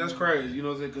saying because that's crazy. You know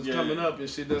what I'm saying? Because coming up and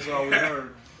shit, that's all we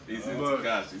heard. He's in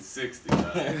Tekashi 60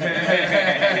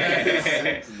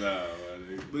 now.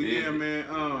 But yeah, man.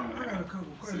 I got a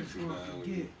couple questions before I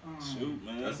forget. Shoot,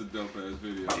 man. That's a dope ass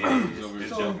video.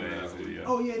 It's a dope ass video.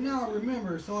 Oh yeah, now I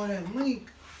remember. So that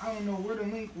link, I don't know where the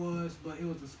link was, but it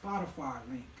was a Spotify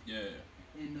link. Yeah.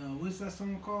 And what's that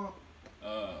song called?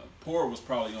 Poor was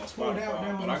probably on Pour It Out, Spotify,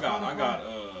 that but was I on got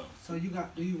So you got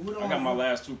I got my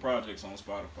last 2 projects on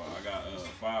Spotify. I got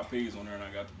 5 P's on there, and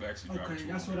I got the Backseat Driver. Okay,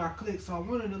 that's what I clicked. So I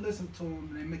wanted to listen to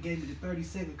them, and they gave me the 30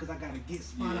 seconds because I got to get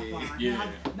Spotify. Yeah.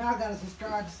 Now I got to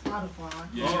subscribe to Spotify.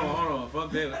 Yeah. Hold on.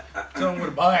 Fuck that. Tell them where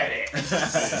to buy it at.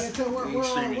 Yeah, tell where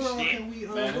all can we,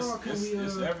 Man,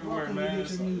 it's everywhere, man.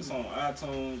 It's on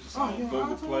iTunes, it's on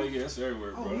Google Play. Play. Yeah, it's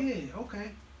everywhere, bro. Oh yeah,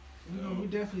 okay. We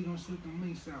definitely gonna shoot them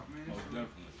links out, man. Most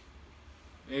definitely.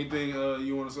 Anything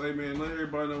you want to say, man? Let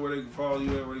everybody know where they can follow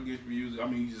you at, where they get your music. I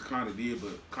mean, you just kind of did,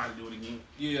 but kind of do it again.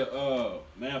 Yeah,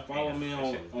 man, follow me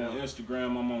on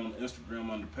Instagram. I'm on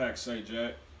Instagram under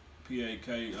PakSayJak,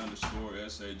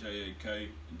 PAK_SAJAK.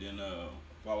 And then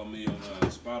follow me on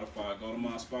Spotify. Go to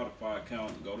my Spotify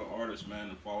account and go to artists, man,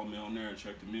 and follow me on there and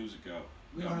check the music out.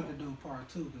 We gonna have to do part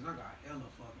 2 because I got hella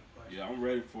fucking. Yeah, I'm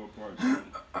ready for a part 2.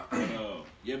 But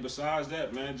yeah, besides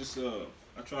that, man, just I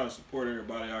try to support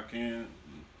everybody I can.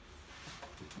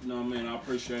 You know what I mean? I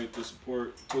appreciate the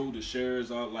support too, the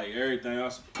shares, all like everything. I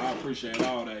appreciate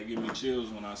all that. It give me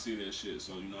chills when I see that shit.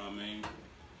 So you know what I mean?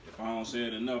 If I don't say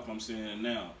it enough, I'm saying it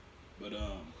now. But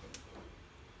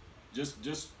just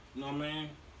you know what I mean?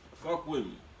 Fuck with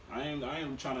me. I ain't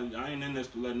in this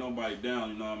to let nobody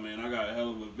down, you know what I mean? I got a hell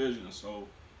of a vision, so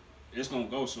it's gonna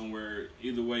go somewhere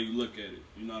either way you look at it.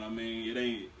 You know what I mean?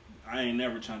 I ain't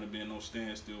never trying to be in no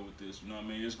standstill with this, you know what I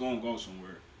mean? It's gonna go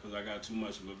somewhere because I got too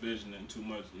much of a vision and too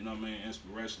much, you know what I mean,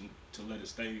 inspiration to let it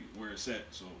stay where it's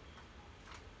at. So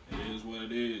it is what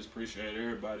it is. Appreciate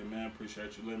everybody, man.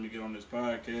 Appreciate you letting me get on this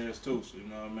podcast too, so you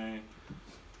know what I mean?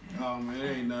 Oh man,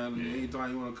 it ain't nothing.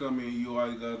 Anytime you want to come in, you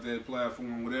always got that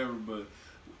platform, whatever. But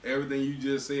everything you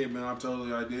just said, man, I'm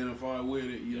totally identified with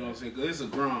it. You know what I'm saying? Cause it's a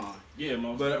grind. Yeah,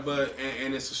 most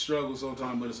and it's a struggle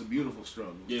sometimes, but it's a beautiful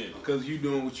struggle. Yeah. Because you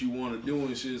doing what you want to do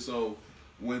and shit. So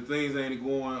when things ain't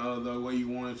going the way you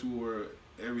want it to, or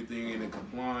everything ain't in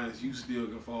compliance, you still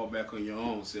can fall back on your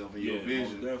own self and your most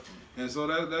vision. definitely. And so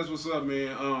that's what's up,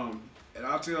 man. And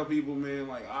I tell people, man,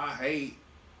 like, I hate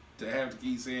to have to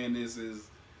keep saying this as,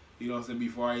 you know what I'm saying,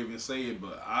 before I even say it,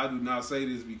 but I do not say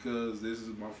this because this is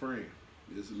my friend.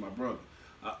 This is my brother.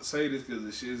 I say this because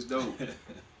the shit's dope.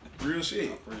 Real shit.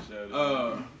 I appreciate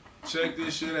it. Check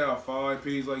this shit out. 5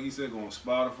 Ps, like you said, go on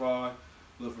Spotify.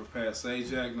 Look for Pat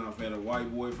Sajak. Now I've had a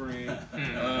white boyfriend.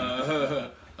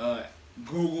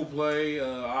 Google Play,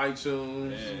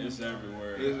 iTunes. Yeah, it's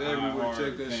everywhere. It's everywhere.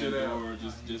 Check that shit out. Or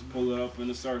just pull it up in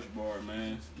the search bar,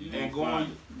 man. And go on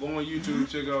YouTube.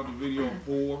 Check out the video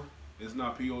Pour. It's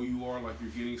not P-O-U-R like you're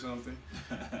getting something,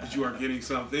 but you are getting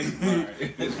something.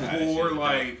 Right. It's Pour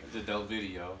like It's a dope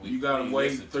video. you gotta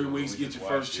wait 3 weeks to get your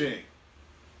first check.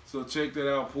 So check that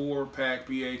out, Pour Pack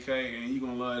P-A-K, and you're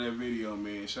gonna love that video,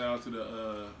 man. Shout out to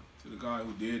the guy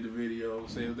who did the video.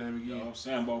 Say his name again.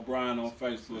 Sambo Brian on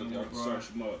Facebook. Y'all can search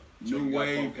him up. New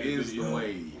Wave is the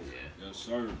wave. Yeah. Yes,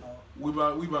 sir. We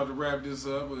about to wrap this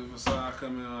up. If Asad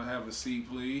come in and have a seat,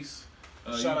 please.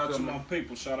 Shout out to my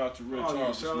people. Shout out to Rich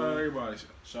Harvest. Shout out to everybody.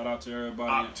 Shout out to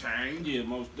everybody. Octane. Yeah,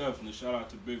 most definitely. Shout out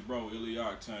to Big Bro, Illy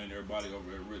Octane, everybody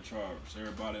over at Rich Harvest,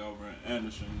 everybody over in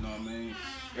Anderson, you know what I mean?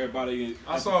 Everybody.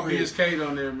 I saw Biz Kate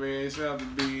on there, man. Shout out to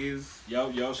Biz.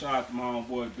 Yo, shout out to my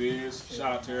homeboy Biz.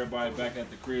 Shout out to everybody back at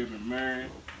the crib in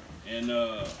Marion. And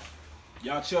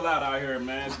y'all chill out here,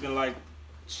 man. It's been like,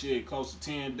 shit, close to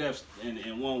 10 deaths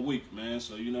in 1 week, man.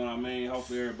 So, you know what I mean?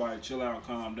 Hopefully everybody chill out,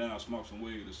 calm down, smoke some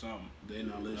weed or something. They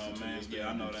not listening to man. this. Yeah,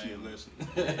 I know they ain't listening.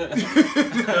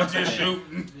 Just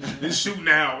shooting. Just shooting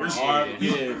hours.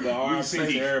 Yeah, but RIP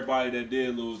to everybody that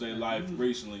did lose their life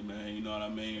recently, man. You know what I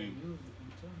mean?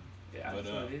 Yeah, But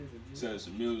said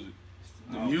some music.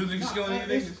 The music is killing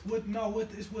these niggas.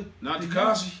 It's what Not the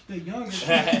Tekashi. the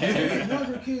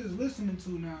younger kids is listening to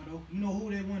now, though. You know who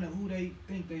they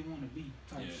think they want to be,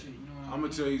 type Yeah. shit. You know what I'm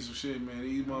gonna tell you some shit, man.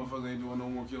 These motherfuckers ain't doing no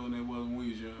more killing than was when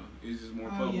we was young. It's just more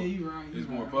Oh public. yeah, you right. It's you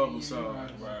more right. publicized.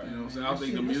 Yeah, Right. You know what I'm saying? That I think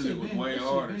shit- the that music shit was been- way that shit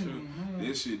harder been too. going on.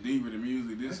 This shit deeper than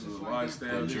music. This That's is just a like lifestyle.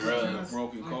 that This is drugs. a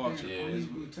broken Like culture. that Yeah. police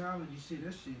brutality shit.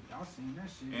 That shit, y'all seen that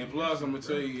shit. And plus, I'm gonna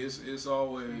tell you, it's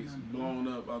always blown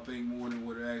up. I think more than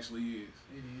what it actually is.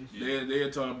 It is. They're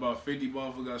talking about 50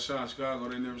 motherfuckers got shot in Chicago.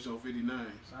 They never show 50 names.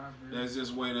 That's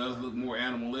just way to us look more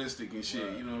animalistic and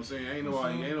shit. You know what I'm saying? Ain't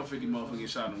no 50 motherfuckers get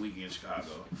shot in a weekend in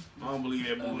Chicago. I don't believe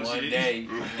that bullshit. One day.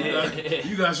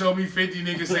 You gotta show me 50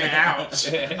 niggas saying ouch.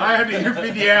 I have to hear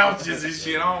 50 ouches and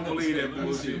shit. I don't believe that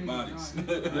bullshit. Bodies.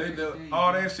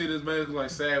 All that shit is basically like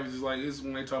savage. It's like this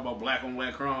when they talk about black on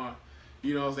black crime.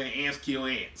 You know what I'm saying? Ants kill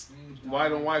ants.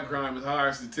 White on white crime is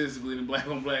higher statistically than black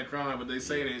on black crime, but they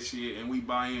say that shit and we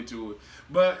buy into it.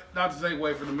 But not to take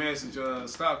away from the message,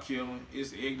 stop killing.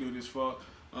 It's ignorant as fuck.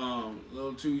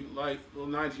 Little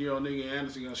 19-year-old nigga in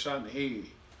Anderson got shot in the head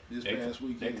this past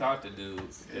weekend. They caught the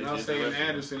dudes. And I'm saying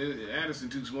Anderson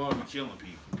too small to be killing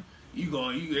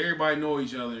people. Everybody know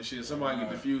each other and shit. Somebody can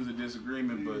diffuse a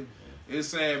disagreement, but it's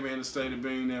sad, man, the state of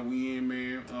being that we in,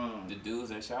 man. The dudes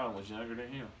that shot him was younger than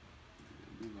him.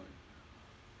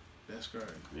 That's crazy.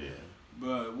 Yeah.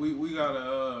 But we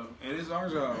gotta, and it's our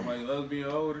job, like us being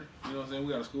older, you know what I'm saying?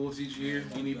 We got a school teacher here.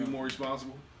 We need to be more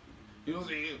responsible. You know what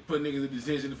I'm saying? Put niggas in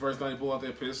detention the first time they pull out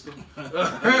that pistol.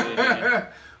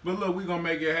 But look, we gonna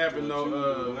make it happen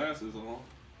though. Glasses on.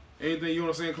 Anything you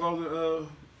wanna say in closing,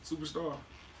 Superstar?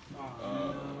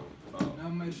 Now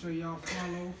make sure y'all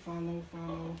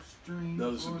follow, stream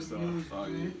Those all the superstars. music, Oh,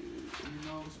 man. yeah. You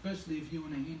know, especially if you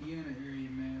in the Indiana area,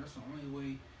 man. That's the only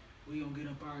way we gonna get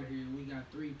up out of here. We got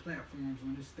 3 platforms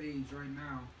on this stage right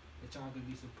now that y'all can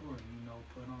be supporting. You know,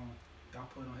 y'all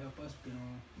put on, help us put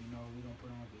on. You know, we don't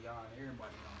put on for y'all,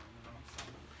 everybody on. You know, so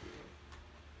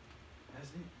that's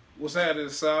it. What's happening,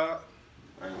 side?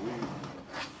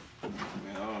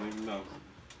 Man, I don't even know.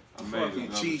 I made Fucking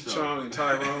another Cheech, show. Chong, and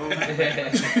Tyrone.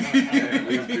 Man,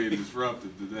 we being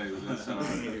disrupted today, but that's all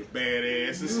right.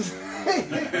 Badasses.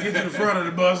 Get to the front of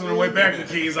the bus on the way back to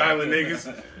Kings Island,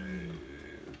 niggas.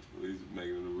 We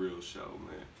making it a real show,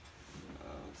 man.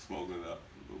 Smoking it up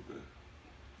a little bit.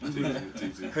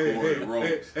 Teaching Hey,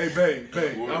 babe,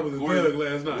 I was a thug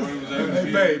last night.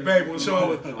 Hey, babe, on the show I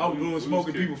was blowing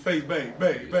smoking people's face, babe.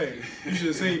 You should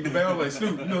have seen me, babe. I was like,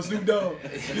 Snoop, you know Snoop Dogg?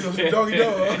 You know Snoop Doggy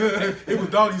Dogg? It was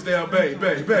doggy style, babe.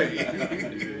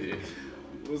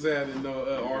 What's happening,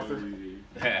 Arthur?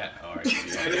 Alright.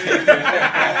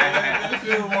 That's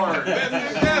good work.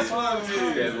 That's what it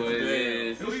is. That's what it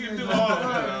is. We can do all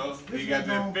that, though. he got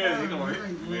that finish. He gonna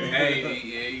hit, man. Hey,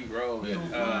 he rolling. He on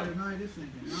fire tonight, this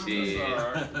nigga. Shit,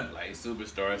 alright. like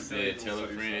Superstar said, tell a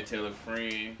friend, tell a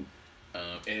friend.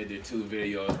 Edited 2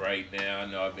 videos right now. I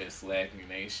know I've been slacking.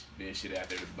 Ain't been shit out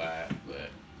there to buy, but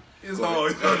It's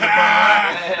always on the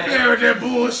buy. There with that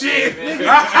bullshit. been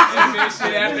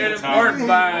shit out there to work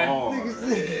by. Nigga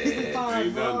said,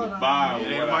 He done the buy.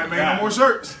 They might make no more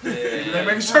shirts. They ain't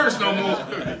making shirts no more.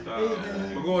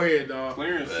 But go ahead, dog.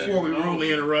 Clearance. Before we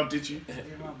rudely interrupted you. Yeah,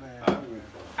 my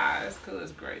bad. It's cool.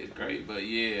 It's great. But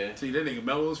yeah, See, that nigga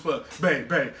mellow as fuck. Bang,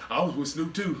 bang. I was with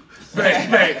Snoop too. Bang,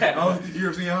 bang. You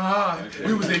ever seen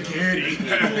we was in Caddy. he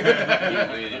went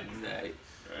it tonight.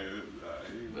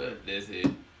 But that's it.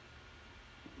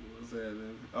 What's that,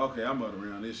 man? Okay, I'm about to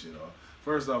round this shit off.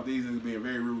 First off, these niggas being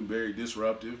very rude and very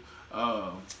disruptive.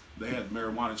 They had the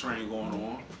marijuana train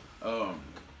going on.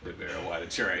 The marijuana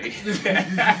train.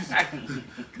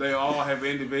 They all have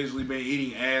individually been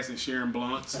eating ass and sharing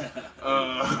blunts. Shout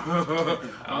out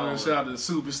to the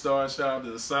Superstar, shout out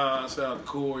to the Side, shout out to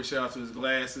Corey, shout out to his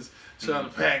glasses, shout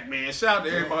out to Pac-Man, shout out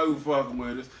to everybody who fucking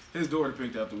with us. His daughter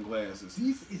picked out them glasses.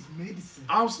 This is medicine.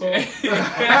 I'm sorry.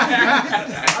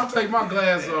 I'll take my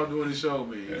glasses off during the show,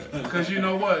 man. Because you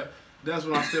know what? That's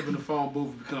when I step in the phone booth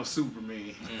and become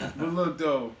Superman. But look,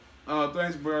 though.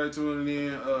 Thanks for everybody tuning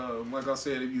in. Like I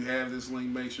said, if you have this link,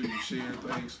 make sure you share.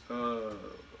 Thanks for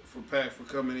Pac for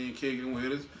coming in, kicking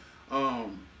with us.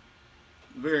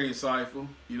 Very insightful.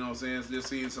 You know what I'm saying? Just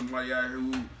seeing somebody out here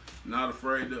who not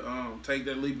afraid to take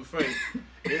that leap of faith.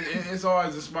 It's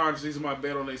always inspiring to see somebody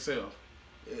bet on themselves.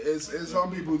 It's some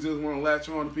people who just want to latch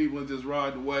on to people and just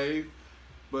ride the wave.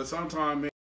 But sometimes, man,